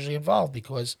is usually involved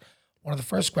because one of the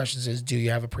first questions is, do you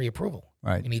have a pre-approval?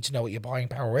 Right. You need to know what your buying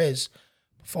power is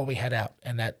before we head out.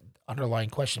 And that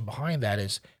underlying question behind that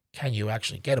is, can you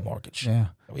actually get a mortgage? Yeah.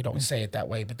 We don't say it that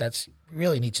way, but we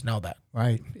really need to know that.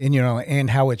 Right. And, and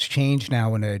how it's changed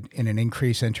now in an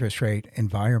increased interest rate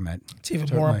environment. It's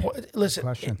even more important. Listen,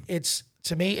 Question.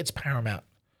 To me, it's paramount.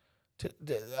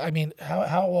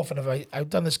 How often have I've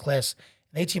done this class?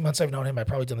 In 18 months I've known him, I've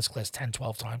probably done this class 10,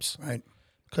 12 times. Right.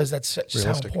 Because that's just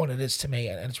how important it is to me,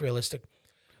 and it's realistic.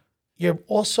 You're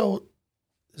also,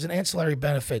 there's an ancillary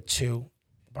benefit to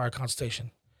buyer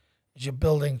consultation, is you're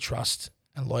building trust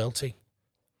and loyalty.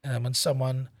 And then when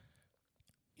someone,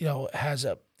 has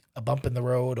a bump in the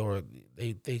road, or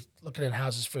they looking at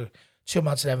houses for 2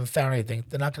 months and haven't found anything,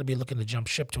 they're not going to be looking to jump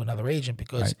ship to another agent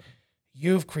because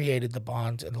you've created the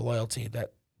bond and the loyalty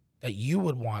that you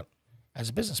would want as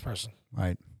a business person.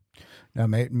 Right. No,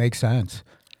 makes sense.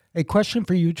 A question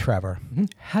for you, Trevor. Mm-hmm.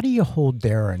 How do you hold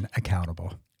Darren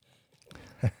accountable?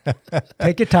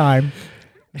 Take your time.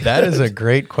 That is a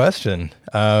great question.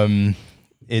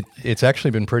 It's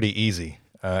actually been pretty easy.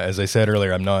 As I said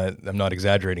earlier, I'm not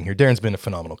exaggerating here. Darren's been a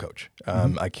phenomenal coach.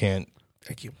 I can't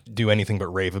Thank you. Do anything but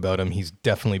rave about him. He's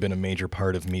definitely been a major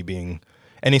part of me being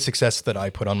any success that I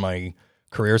put on my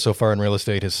career so far in real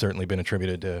estate has certainly been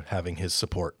attributed to having his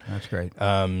support. That's great.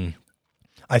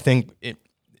 I think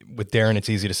with Darren, it's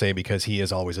easy to say because he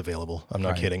is always available. I'm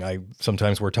not kidding.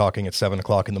 Sometimes we're talking at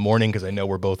 7:00 in the morning because I know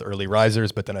we're both early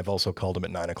risers, but then I've also called him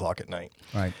at 9:00 at night.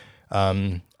 Right.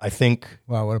 I think.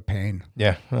 Wow, what a pain.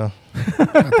 Yeah. Well,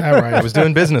 Got that right. I was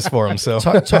doing business for him, so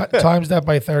Times that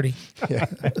by 30. yeah.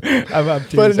 I'm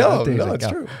teasing, But no, teasing. it's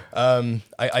true.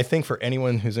 I think for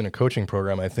anyone who's in a coaching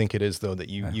program, I think it is though that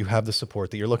you have the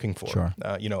support that you're looking for. Sure.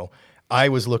 I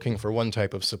was looking for one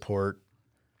type of support.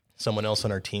 Someone else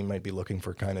on our team might be looking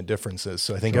for kind of differences.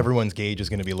 So I think everyone's gauge is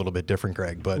going to be a little bit different,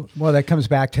 Greg. But well, that comes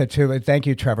back to thank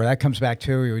you, Trevor. That comes back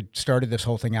to we started this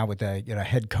whole thing out with a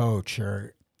head coach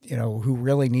or who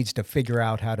really needs to figure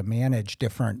out how to manage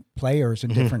different players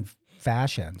in different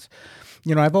fashions.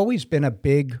 I've always been a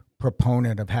big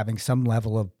proponent of having some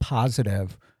level of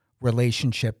positive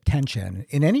relationship tension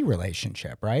in any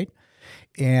relationship, right?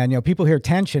 And, people hear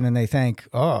tension and they think,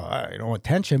 oh, I don't want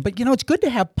tension. But, it's good to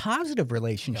have positive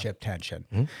relationship tension.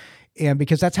 Mm-hmm. And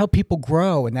because that's how people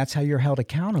grow and that's how you're held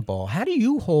accountable. How do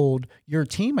you hold your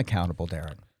team accountable,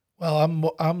 Darren?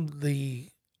 Well, I'm the,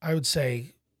 I would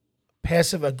say,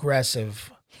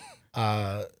 passive-aggressive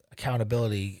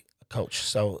accountability coach.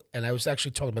 So, and I was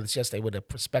actually talking about this yesterday with a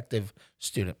prospective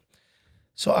student.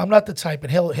 So I'm not the type,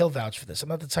 and he'll vouch for this. I'm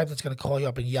not the type that's going to call you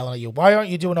up and yell at you. Why aren't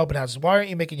you doing open houses? Why aren't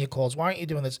you making your calls? Why aren't you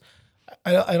doing this?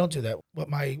 I don't do that. What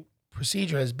my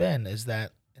procedure has been is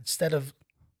that instead of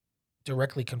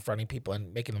directly confronting people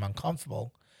and making them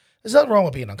uncomfortable, there's nothing wrong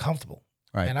with being uncomfortable.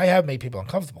 Right. And I have made people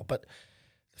uncomfortable. But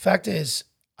the fact is,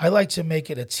 I like to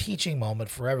make it a teaching moment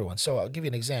for everyone. So I'll give you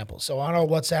an example. So on our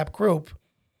WhatsApp group,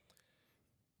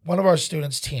 one of our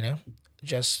students, Tina,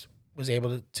 just was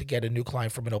able to get a new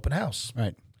client from an open house.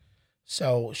 Right.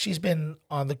 So she's been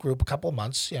on the group a couple of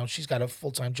months. She's got a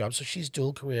full-time job, so she's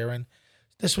dual career and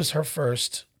this was her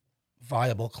first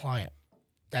viable client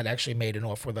that actually made an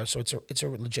offer with us. So it's a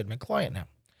legitimate client now.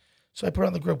 So I put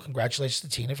on the group, congratulations to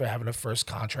Tina for having her first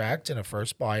contract and a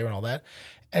first buyer and all that.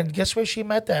 And guess where she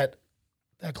met that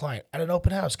client? At an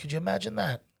open house. Could you imagine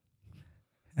that?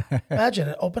 Imagine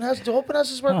an open house. Do open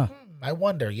houses work? I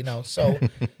wonder, So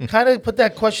kind of put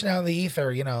that question out in the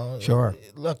ether, Sure.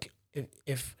 Look,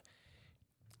 if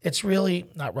it's really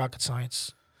not rocket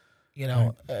science.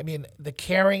 Right. I mean, the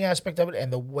caring aspect of it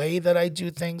and the way that I do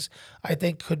things, I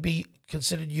think could be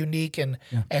considered unique and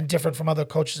different from other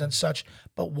coaches and such.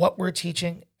 But what we're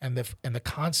teaching and the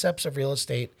concepts of real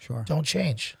estate don't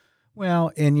change.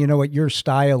 Well, and you know what, your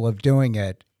style of doing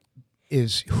it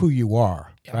is who you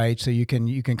are, right? So you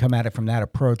can come at it from that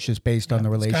approach, just based on the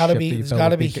relationship. There's got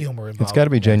to be humor involved. It's got to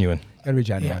be genuine. Got to be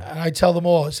genuine. Yeah, and I tell them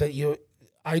all is that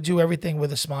I do everything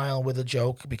with a smile, with a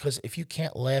joke, because if you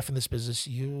can't laugh in this business,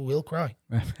 you will cry.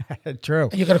 True.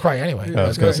 And you're going to cry anyway. I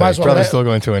was going to say, probably still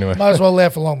going to anyway. Might as well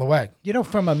laugh along the way.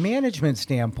 From a management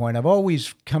standpoint, I've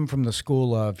always come from the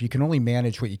school of you can only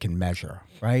manage what you can measure,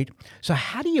 right? So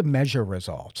how do you measure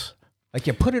results? Like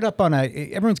you put it up on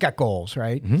everyone's got goals,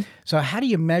 right? Mm-hmm. So how do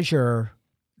you measure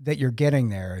that you're getting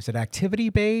there? Is it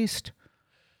activity based?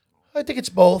 I think it's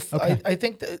both. Okay. I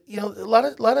think that, a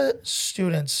lot of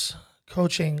students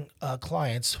coaching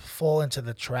clients fall into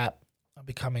the trap of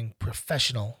becoming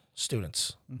professional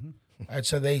students. Mm-hmm. Right?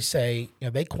 So they say,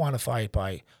 they quantify it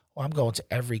by, I'm going to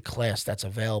every class that's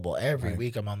available every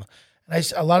week. I'm on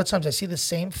and a lot of times I see the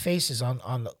same faces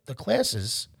on the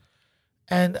classes,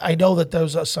 and I know that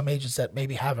those are some agents that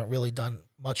maybe haven't really done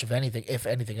much of anything, if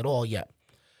anything at all, yet.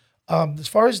 As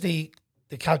far as the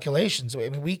calculations, I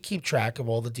mean, we keep track of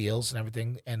all the deals and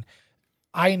everything, and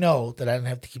I know that I didn't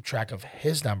have to keep track of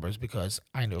his numbers because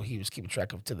I knew he was keeping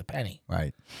track of it to the penny.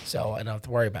 Right. So I don't have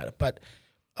to worry about it. But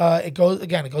it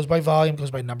goes by volume,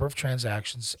 goes by number of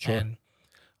transactions. Sure. And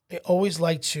I always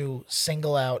like to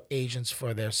single out agents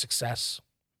for their success.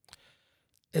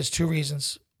 There's two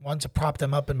reasons. One, to prop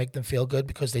them up and make them feel good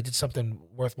because they did something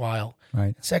worthwhile.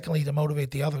 Right. Secondly, to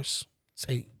motivate the others.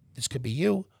 Say, this could be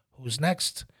you. Who's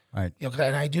next? Right.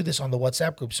 And I do this on the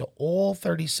WhatsApp group. So all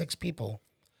 36 people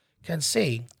can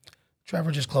see,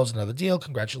 Trevor just closed another deal.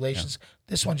 Congratulations. Yeah.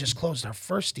 This one just closed our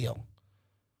first deal.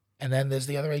 And then there's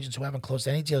the other agents who haven't closed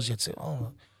any deals yet. Say,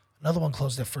 another one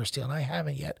closed their first deal and I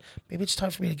haven't yet. Maybe it's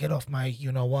time for me to get off my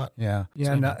you-know-what. Yeah.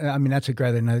 Yeah. No, I mean, that's a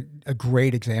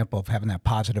great example of having that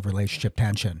positive relationship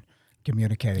tension,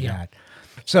 communicating that.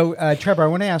 So, Trevor, I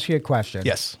want to ask you a question.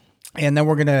 Yes. And then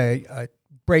we're going to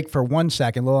break for 1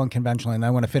 second, a little unconventionally, and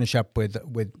I want to finish up with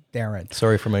Darren.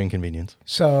 Sorry for my inconvenience.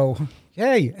 So,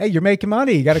 hey, you're making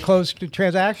money. You got to close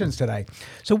transactions today.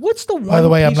 So what's the one? By the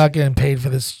way, I'm not getting paid for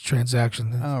this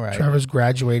transaction. All right. Trevor's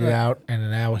graduated out, and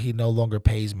now he no longer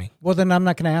pays me. Well, then I'm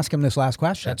not going to ask him this last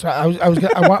question. That's right.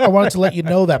 I wanted to let you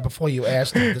know that before you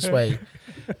asked him this way.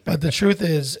 But the truth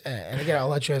is, and again, I'll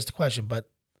let you ask the question, but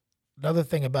another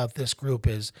thing about this group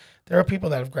is there are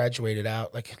people that have graduated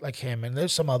out like him, and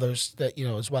there's some others that,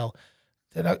 as well.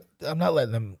 I'm not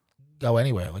letting them go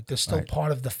anywhere. Like they're still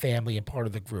part of the family and part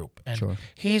of the group. And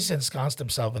he's ensconced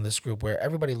himself in this group where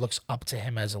everybody looks up to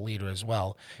him as a leader as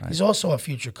well. Right. He's also a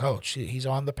future coach. He's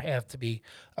on the path to be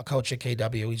a coach at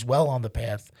KW. He's well on the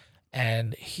path.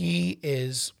 And he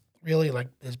is really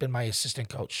has been my assistant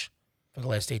coach for the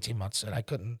last 18 months. And I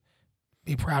couldn't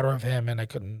be prouder of him, and I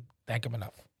couldn't thank him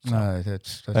enough. So,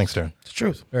 that's thanks, Darren. It's the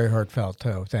truth. Very heartfelt,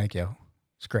 too. Thank you.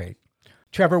 It's great.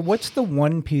 Trevor, what's the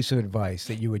one piece of advice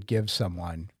that you would give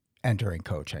someone entering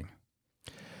coaching?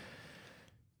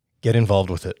 Get involved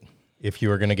with it. If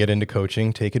you are going to get into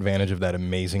coaching, take advantage of that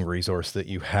amazing resource that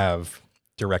you have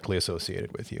directly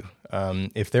associated with you.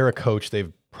 If they're a coach,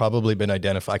 they've probably been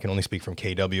identified. I can only speak from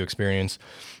KW experience.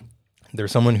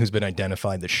 There's someone who's been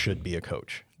identified that should be a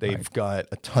coach. They've got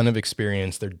a ton of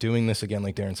experience. They're doing this, again,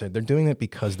 like Darren said, they're doing it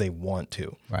because they want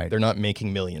to. Right. They're not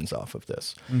making millions off of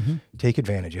this. Mm-hmm. Take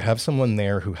advantage. You have someone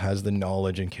there who has the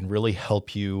knowledge and can really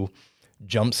help you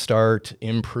jumpstart,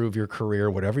 improve your career,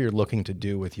 whatever you're looking to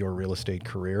do with your real estate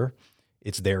career.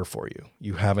 It's there for you.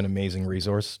 You have an amazing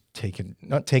resource.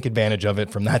 Not take advantage of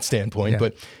it from that standpoint,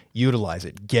 but utilize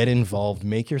it. Get involved.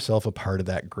 Make yourself a part of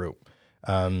that group.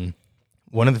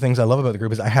 One of the things I love about the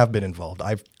group is I have been involved.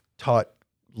 I've taught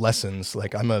lessons.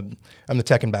 Like I'm the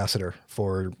tech ambassador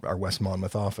for our West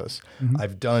Monmouth office. Mm-hmm.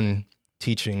 I've done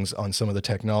teachings on some of the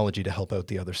technology to help out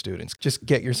the other students. Just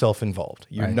get yourself involved.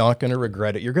 You're not going to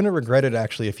regret it. You're going to regret it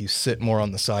actually if you sit more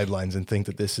on the sidelines and think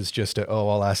that this is just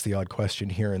I'll ask the odd question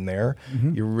here and there.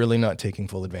 Mm-hmm. You're really not taking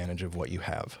full advantage of what you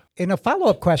have. And a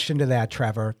follow-up question to that,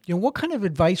 Trevor, what kind of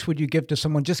advice would you give to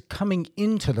someone just coming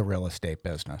into the real estate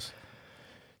business?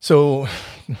 So,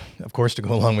 of course, to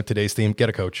go along with today's theme, get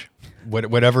a coach.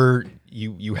 Whatever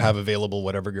you have available,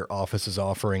 whatever your office is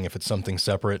offering, if it's something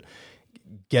separate,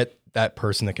 get that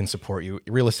person that can support you.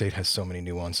 Real estate has so many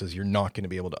nuances. You're not going to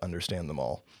be able to understand them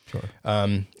all. Sure.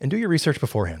 And do your research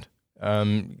beforehand.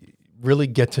 Really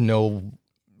get to know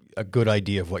a good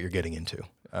idea of what you're getting into.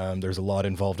 There's a lot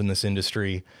involved in this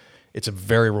industry. It's a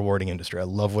very rewarding industry. I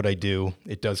love what I do.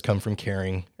 It does come from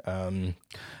caring.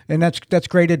 And that's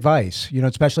great advice,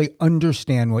 especially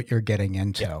understand what you're getting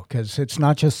into, because it's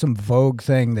not just some vogue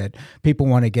thing that people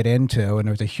want to get into. And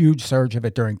there was a huge surge of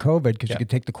it during COVID because you could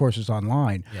take the courses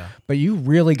online. Yeah. But you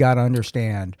really got to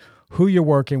understand who you're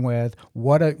working with,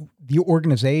 the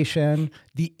organization,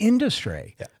 the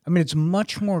industry. Yeah. I mean, it's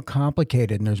much more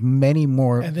complicated, and there's many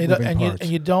more moving parts.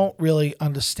 You don't really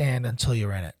understand until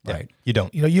you're in it. Right. You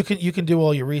don't. You can do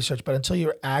all your research, but until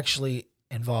you're actually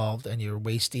involved and you're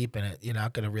waist deep in it, you're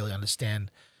not going to really understand,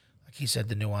 like he said,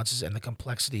 the nuances and the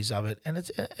complexities of it. And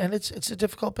it's a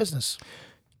difficult business.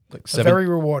 Very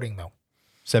rewarding though.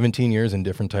 17 years in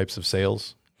different types of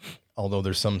sales. Although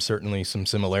there's certainly some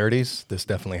similarities, this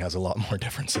definitely has a lot more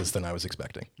differences than I was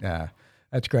expecting. Yeah,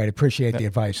 that's great. Appreciate the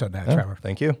advice on that, Trevor.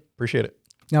 Thank you. Appreciate it.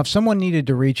 Now, if someone needed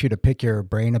to reach you to pick your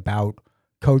brain about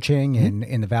coaching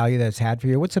and the value that it's had for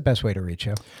you, what's the best way to reach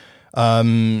you? I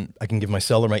can give my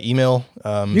cell or my email.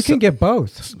 You can get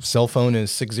both. Cell phone is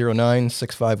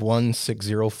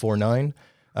 609-651-6049.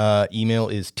 Email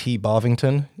is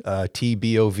tbovington,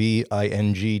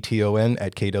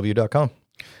 tbovington @kw.com.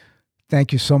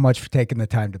 Thank you so much for taking the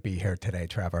time to be here today,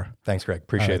 Trevor. Thanks, Greg.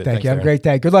 Appreciate it. Thank you. Have a great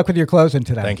day. Good luck with your closing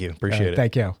today. Thank you. Appreciate it.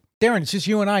 Thank you. Darren, it's just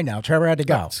you and I now. Trevor had to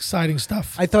go. It's exciting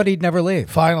stuff. I thought he'd never leave.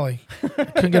 Finally.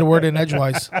 Couldn't get a word in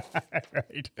edgewise.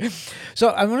 Right. So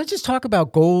I want to just talk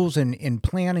about goals and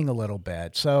planning a little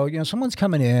bit. So, someone's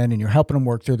coming in and you're helping them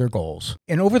work through their goals.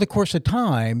 And over the course of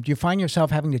time, do you find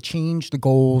yourself having to change the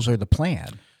goals or the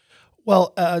plan?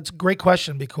 Well, it's a great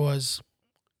question because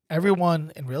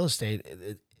everyone in real estate,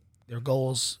 their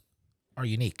goals are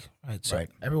unique, right? So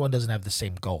everyone doesn't have the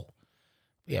same goal.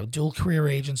 We have dual career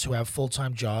agents who have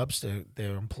full-time jobs.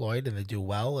 They're employed and they do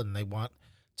well, and they want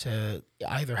to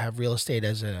either have real estate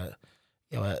as to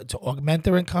augment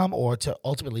their income or to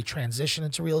ultimately transition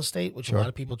into real estate, which a lot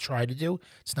of people try to do.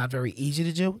 It's not very easy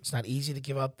to do. It's not easy to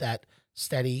give up that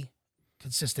steady,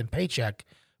 consistent paycheck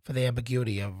for the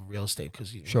ambiguity of real estate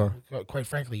because, quite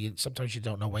frankly, sometimes you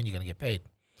don't know when you're going to get paid.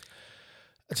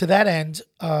 To that end,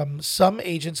 some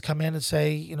agents come in and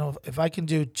say, if I can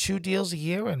do 2 deals a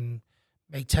year and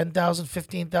make $10,000,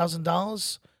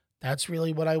 $15,000, that's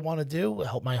really what I want to do.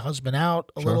 Help my husband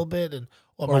out a little bit,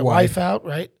 or my wife out,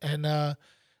 right? And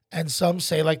some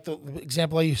say, like the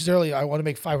example I used earlier, I want to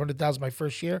make $500,000 my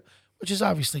first year, which is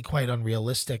obviously quite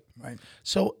unrealistic. Right.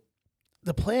 So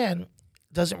the plan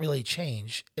doesn't really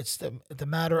change. It's the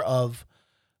matter of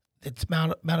the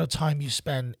amount of time you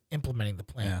spend implementing the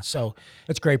plan. Yeah. So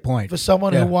that's a great point. For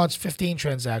someone who wants 15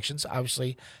 transactions,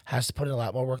 obviously has to put in a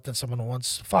lot more work than someone who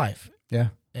wants 5. Yeah.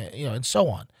 And so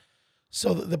on.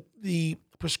 So the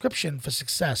prescription for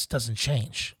success doesn't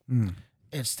change.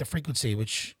 It's the frequency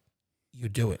which you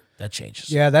do it that changes.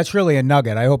 Yeah, that's really a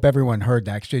nugget. I hope everyone heard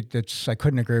that. Actually, I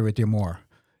couldn't agree with you more.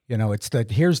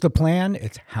 Here's the plan.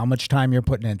 It's how much time you're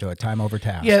putting into it, time over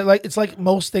task. Yeah, it's like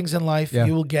most things in life,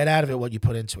 you will get out of it what you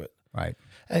put into it. Right.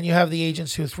 And you have the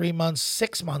agents who 3 months,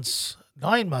 6 months,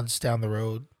 9 months down the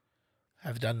road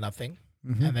have done nothing.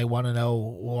 Mm-hmm. And they want to know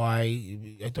why.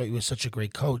 I thought you were such a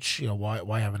great coach.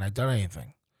 Why haven't I done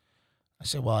anything? I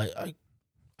said, well, I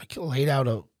laid out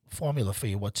a formula for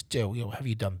you what to do. Have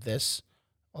you done this?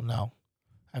 Well, no.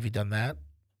 Have you done that?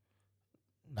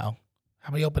 No.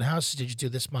 How many open houses did you do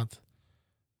this month?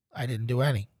 I didn't do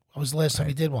any. When was the last time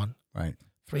you did one? Right.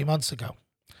 3 months ago.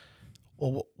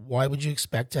 Well, why would you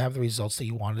expect to have the results that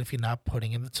you wanted if you're not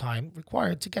putting in the time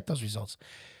required to get those results?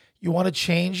 You want to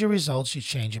change your results, you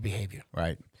change your behavior.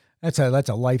 Right. That's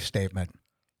a life statement.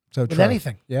 So with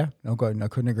anything. Yeah. No, good. I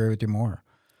couldn't agree with you more.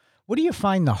 What do you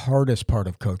find the hardest part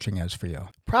of coaching is for you?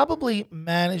 Probably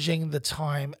managing the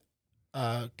time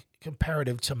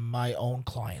comparative to my own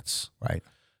clients. Right.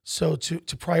 So to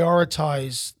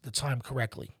prioritize the time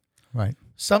correctly. Right.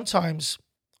 Sometimes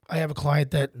I have a client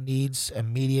that needs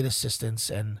immediate assistance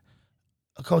and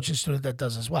a coaching student that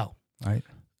does as well. Right.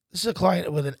 This is a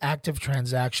client with an active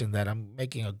transaction that I'm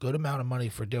making a good amount of money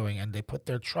for doing, and they put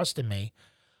their trust in me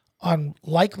on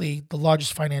likely the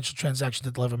largest financial transaction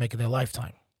that they'll ever make in their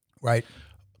lifetime. Right.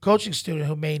 A coaching student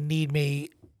who may need me,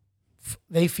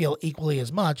 they feel equally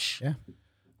as much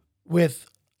with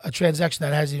a transaction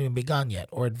that hasn't even begun yet,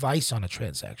 or advice on a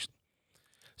transaction.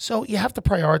 So you have to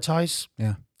prioritize.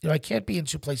 Yeah. I can't be in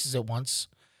 2 places at once,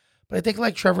 But I think,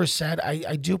 like Trevor said,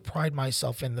 I do pride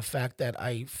myself in the fact that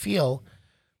I feel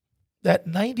that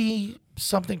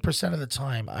 90-something% of the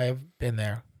time I have been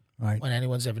there Right. when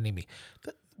anyone's ever need me.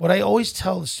 What I always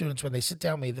tell the students when they sit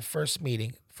down with me, the first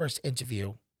meeting, first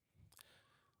interview,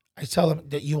 I tell them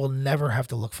that you will never have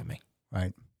to look for me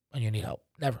Right. when you need help.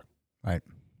 Never. Right.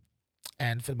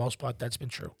 And for the most part, that's been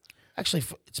true. Actually,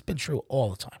 it's been true all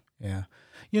the time. Yeah.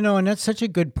 And that's such a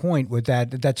good point with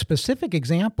that specific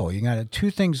example. You got two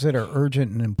things that are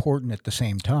urgent and important at the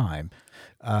same time.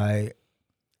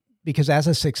 Because as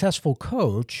a successful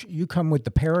coach, you come with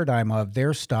the paradigm of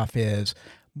their stuff is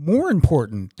more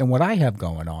important than what I have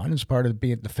going on as part of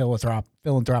being the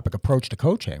philanthropic approach to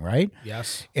coaching, right?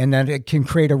 Yes. And then it can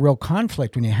create a real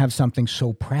conflict when you have something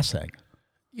so pressing.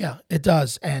 Yeah, it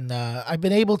does. And I've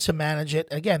been able to manage it.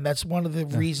 Again, that's one of the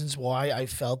reasons why I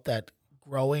felt that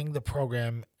growing the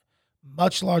program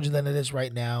much larger than it is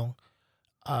right now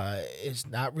is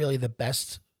not really the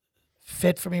best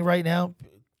fit for me right now,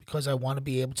 because I want to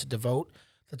be able to devote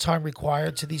the time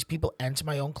required to these people and to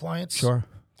my own clients. Sure.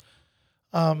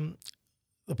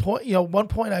 The point, one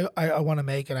point I want to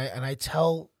make, and I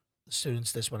tell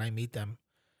students this when I meet them,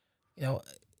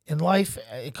 in life,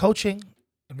 in coaching,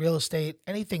 in real estate,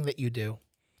 anything that you do,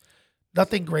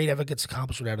 nothing great ever gets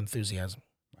accomplished without enthusiasm.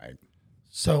 Right.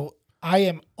 So I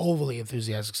am overly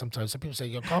enthusiastic sometimes. Some people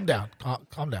say, calm down,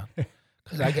 calm down.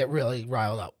 Because I get really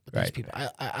riled up with these people.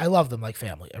 I love them like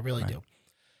family. I really do.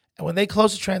 And when they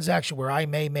close a transaction where I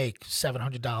may make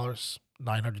 $700,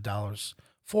 $900,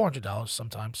 $400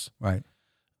 sometimes. Right.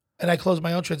 And I close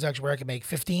my own transaction where I can make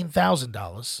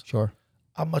 $15,000. Sure.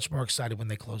 I'm much more excited when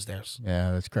they close theirs.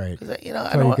 Yeah, that's great. Because That's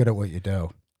why you're good at what you do.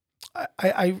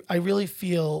 I really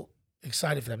feel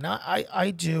excited for them. Now,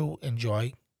 I do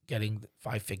enjoy getting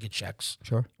 5-figure checks.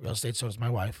 Sure. Real estate, so does my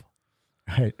wife.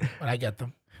 Right. When I get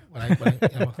them.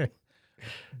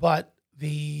 But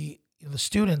the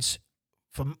students,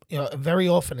 from very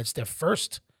often it's their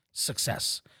first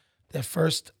success, their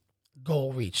first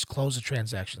goal reached, close a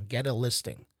transaction, get a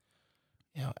listing.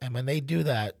 And when they do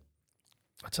that,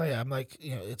 I tell you, I'm like,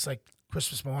 it's like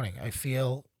Christmas morning. I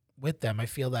feel with them. I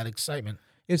feel that excitement.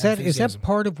 Is that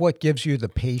part of what gives you the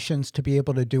patience to be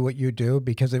able to do what you do?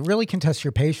 Because it really can test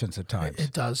your patience at times.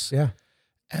 It does. Yeah.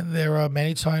 And there are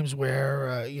many times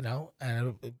where,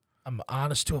 and I'm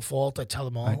honest to a fault. I tell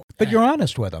them all. Right. But you're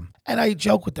honest with them. And I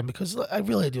joke with them because I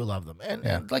really do love them.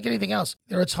 And like anything else,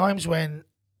 there are times when,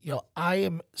 I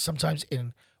am sometimes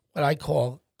in what I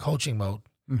call coaching mode.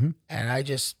 Mm-hmm. And I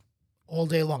just, all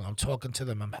day long, I'm talking to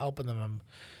them, I'm helping them, I'm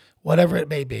whatever it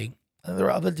may be. And there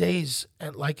are other days,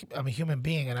 and like I'm a human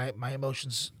being, and my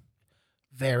emotions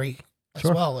vary as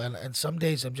well. And some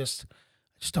days I just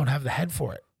don't have the head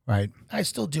for it. Right. I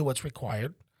still do what's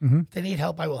required. Mm-hmm. If they need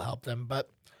help, I will help them. But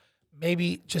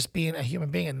maybe just being a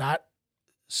human being and not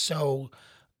so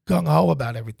gung-ho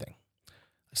about everything.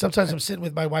 Sometimes I'm sitting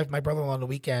with my wife, my brother-in-law on the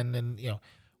weekend, and,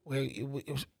 it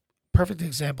was perfect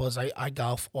example is I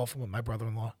golf often with my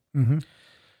brother-in-law. Mm-hmm.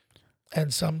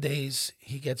 And some days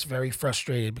he gets very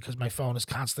frustrated because my phone is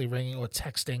constantly ringing or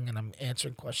texting, and I'm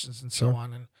answering questions and so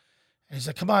on. And he's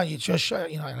like, "Come on, you just shut,"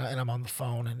 and I'm on the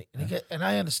phone, and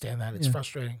I understand that it's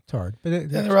frustrating. It's hard, but then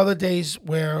there are other days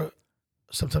where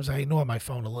sometimes I ignore my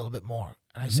phone a little bit more,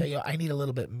 and I say, I need a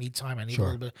little bit of me time. I need a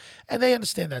little bit, and they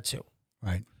understand that too.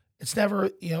 Right. It's never,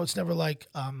 it's never like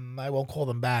I won't call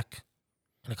them back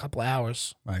in a couple of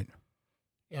hours. Right.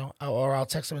 Or I'll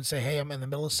text them and say, "Hey, I'm in the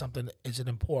middle of something. Is it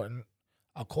important?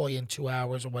 I'll call you in 2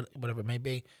 hours," or whatever it may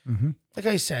be. Mm-hmm. Like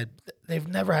I said, they've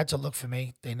never had to look for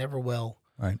me. They never will.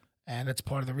 Right. And it's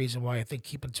part of the reason why I think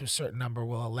keeping to a certain number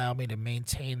will allow me to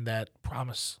maintain that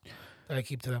promise that I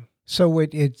keep to them. So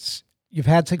it's you've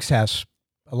had success,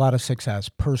 a lot of success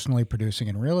personally producing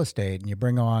in real estate, and you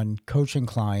bring on coaching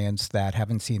clients that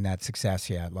haven't seen that success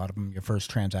yet. A lot of them, your first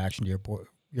transaction, to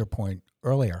your point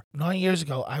earlier. 9 years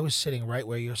ago, I was sitting right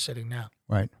where you're sitting now.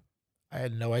 Right. I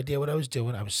had no idea what I was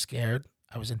doing. I was scared.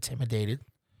 I was intimidated.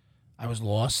 I was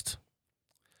lost.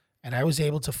 And I was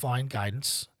able to find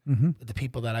guidance with the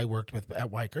people that I worked with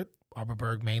at Weichert, Barbara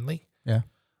Berg mainly. Yeah.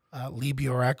 Lee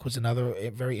Burak was another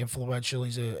very influential.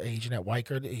 He's an agent at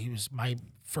Weichert. He was my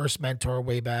first mentor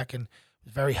way back and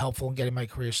was very helpful in getting my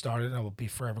career started. And I will be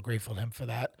forever grateful to him for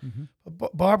that. Mm-hmm.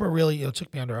 But Barbara really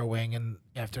took me under her wing, and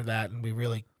after that, and we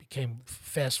really became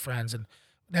fast friends. And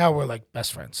now we're like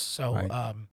best friends. So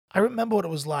I remember what it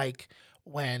was like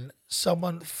when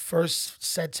someone first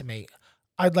said to me,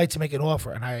 "I'd like to make an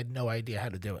offer," and I had no idea how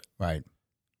to do it. Right.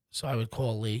 So I would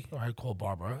call Lee or I'd call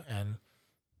Barbara, and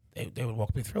they would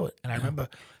walk me through it. And I remember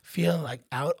feeling like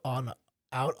out on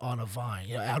a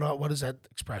vine. Out on, what is that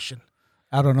expression?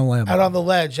 Out on a limb. out on the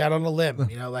ledge, out on the limb.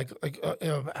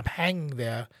 I'm hanging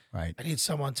there. Right. I need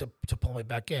someone to pull me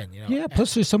back in. Yeah.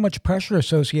 Plus, there's so much pressure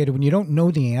associated when you don't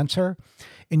know the answer,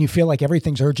 and you feel like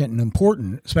everything's urgent and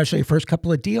important. Especially your first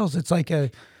couple of deals, it's like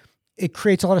it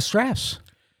creates a lot of stress.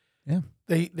 Yeah.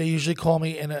 They usually call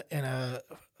me in a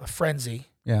frenzy.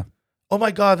 Yeah. Oh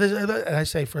my God! And I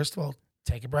say, first of all,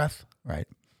 take a breath. Right.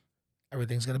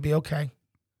 Everything's going to be okay.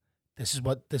 This is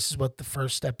what the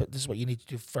first step. This is what you need to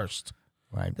do first.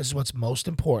 Right. This is what's most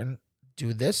important.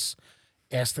 Do this.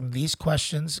 Ask them these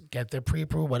questions. Get their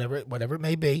pre-approval, whatever it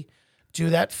may be. Do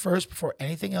that first before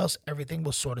anything else. Everything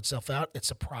will sort itself out.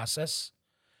 It's a process.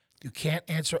 You can't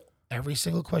answer every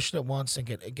single question at once and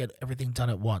get everything done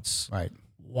at once. Right.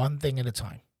 One thing at a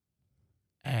time.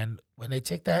 And when they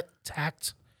take that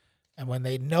tact and when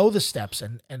they know the steps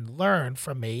and learn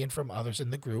from me and from others in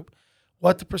the group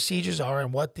what the procedures are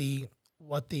and what the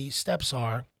steps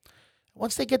are,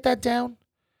 once they get that down,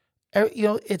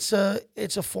 it's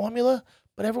a formula,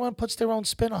 but everyone puts their own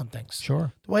spin on things.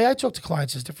 Sure. The way I talk to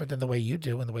clients is different than the way you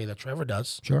do and the way that Trevor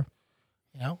does. Sure.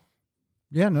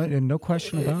 Yeah, no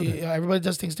question about it. Everybody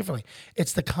does things differently.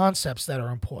 It's the concepts that are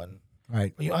important.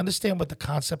 Right. When you understand what the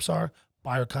concepts are,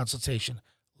 buyer consultation,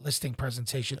 listing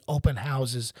presentation, open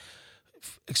houses,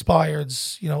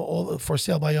 expireds, all the for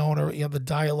sale by owner, the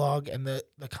dialogue and the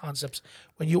concepts.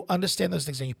 When you understand those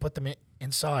things and you put them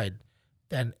inside,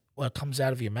 then what comes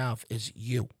out of your mouth is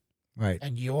you. Right.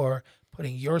 And you're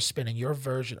putting your spin and your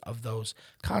version of those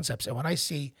concepts. And when I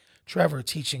see Trevor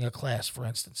teaching a class, for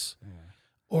instance,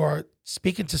 or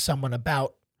speaking to someone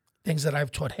about things that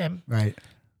I've taught him, right,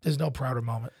 there's no prouder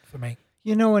moment for me.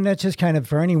 And that's just kind of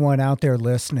for anyone out there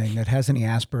listening that has any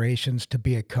aspirations to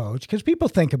be a coach, because people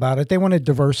think about it. They want to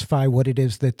diversify what it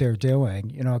is that they're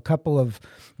doing. A couple of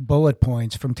bullet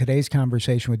points from today's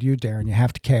conversation with you, Darren. You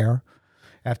have to care.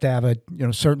 You have to have a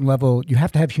certain level. You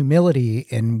have to have humility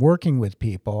in working with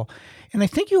people. And I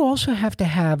think you also have to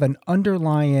have an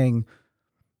underlying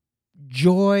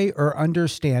joy or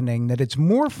understanding that it's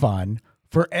more fun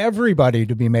for everybody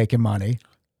to be making money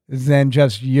than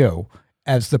just you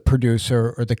as the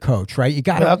producer or the coach, right? You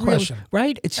got to question,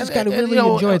 right? It's just got to really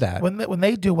enjoy that. When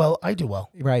they do well, I do well,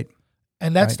 right?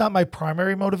 And that's not my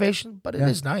primary motivation, but it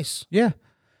is nice. Yeah,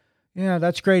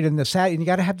 that's great. And and you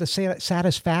got to have the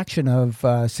satisfaction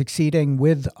of succeeding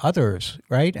with others,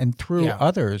 right? And through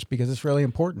others, because it's really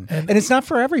important. And it's not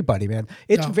for everybody, man.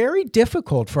 It's very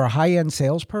difficult for a high-end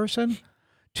salesperson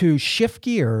to shift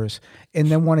gears and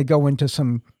then want to go into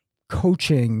some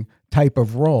coaching type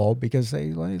of role because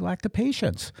they lack the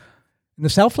patience and the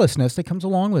selflessness that comes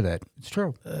along with it. It's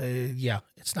true.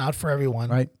 It's not for everyone.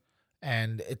 Right.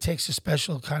 And it takes a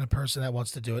special kind of person that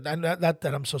wants to do it. And not that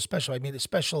I'm so special. I mean, a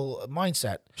special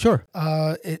mindset. Sure.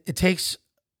 It takes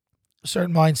a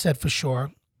certain mindset for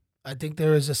sure. I think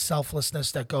there is a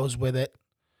selflessness that goes with it.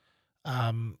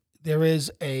 There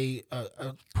is a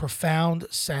profound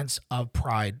sense of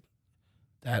pride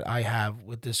that I have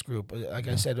with this group. Like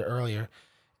I said earlier,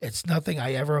 it's nothing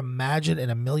I ever imagined in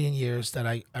a million years that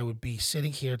I would be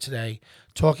sitting here today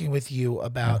talking with you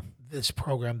about this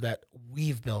program that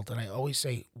we've built. And I always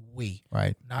say we,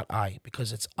 right, not I,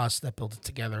 because it's us that built it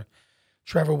together.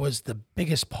 Trevor was the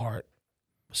biggest part,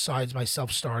 besides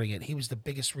myself starting it. He was the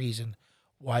biggest reason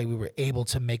why we were able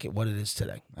to make it what it is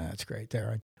today. That's great,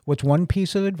 Darren. What's one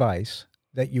piece of advice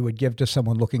that you would give to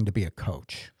someone looking to be a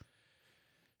coach?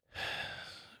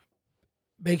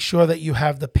 Make sure that you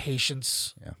have the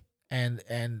patience, and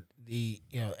the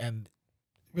and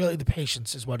really the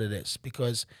patience is what it is,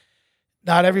 because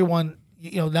not everyone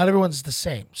not everyone's the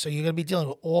same. So you're going to be dealing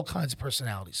with all kinds of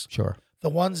personalities. Sure. The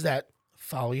ones that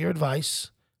follow your advice,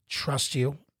 trust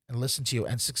you, and listen to you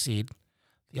and succeed.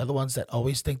 The other ones that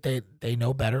always think they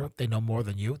know better, they know more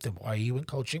than you. Then why are you in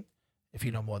coaching if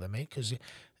you know more than me?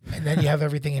 And then you have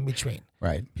everything in between.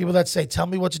 Right. People that say, "Tell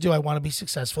me what to do. I want to be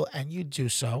successful," and you do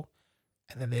so.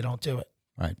 And then they don't do it.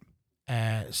 Right.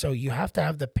 And so you have to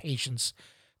have the patience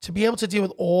to be able to deal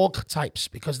with all types,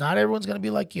 because not everyone's going to be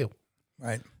like you.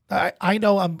 Right. I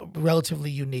know I'm a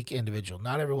relatively unique individual.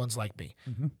 Not everyone's like me.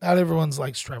 Mm-hmm. Not everyone's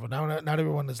like Trevor. Not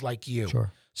everyone is like you.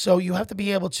 Sure. So you have to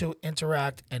be able to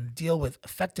interact and deal with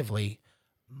effectively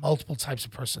multiple types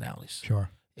of personalities. Sure.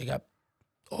 You got,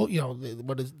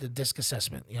 what is the DISC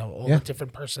assessment? All the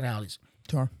different personalities.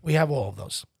 Sure. We have all of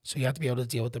those. So you have to be able to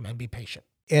deal with them and be patient.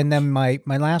 And then my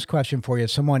last question for you,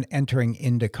 someone entering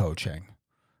into coaching.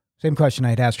 Same question I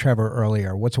had asked Trevor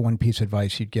earlier. What's one piece of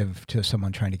advice you'd give to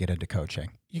someone trying to get into coaching?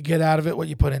 You get out of it what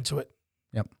you put into it.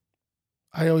 Yep.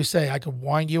 I always say I could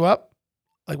wind you up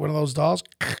like one of those dolls,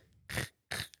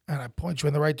 and I point you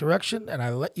in the right direction, and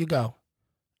I let you go.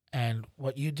 And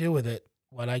what you do with it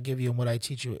What I give you and what I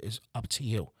teach you is up to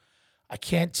you. I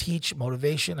can't teach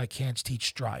motivation. I can't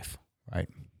teach drive. Right.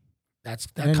 That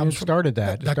and comes you from started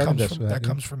that. that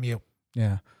comes from you.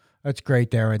 Yeah. That's great,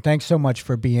 Darren. Thanks so much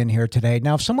for being here today.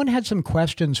 Now, if someone had some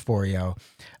questions for you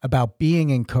about being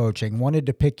in coaching, wanted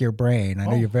to pick your brain, I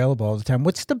know you're available all the time.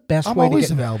 What's the best I'm way always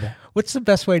to get available. What's the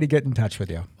best way to get in touch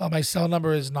with you? Well, my cell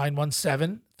number is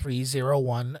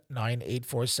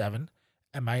 917-301-9847.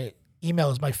 And my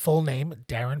email is my full name,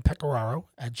 Darren Pecoraro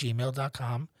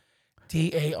 @gmail.com.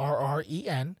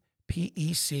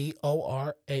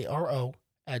 DarrenPecoraro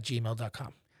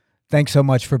 @gmail.com. Thanks so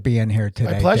much for being here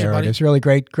today, My pleasure, Darren. buddy. It's really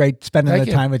great spending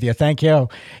the time with you. Thank you.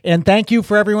 And thank you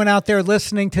for everyone out there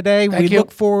listening today. We look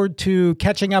forward to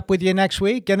catching up with you next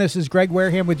week. Again, this is Greg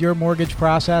Wareham with Your Mortgage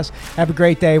Process. Have a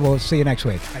great day. We'll see you next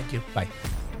week. Thank you. Bye.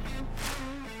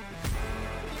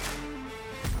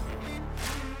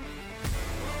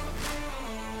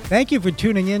 Thank you for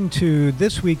tuning in to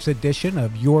this week's edition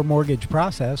of Your Mortgage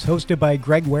Process, hosted by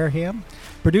Greg Wareham,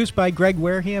 produced by Greg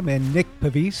Wareham and Nick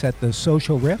Pavis at The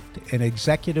Social Rift, and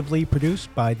executively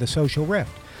produced by The Social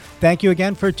Rift. Thank you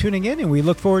again for tuning in, and we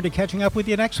look forward to catching up with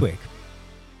you next week.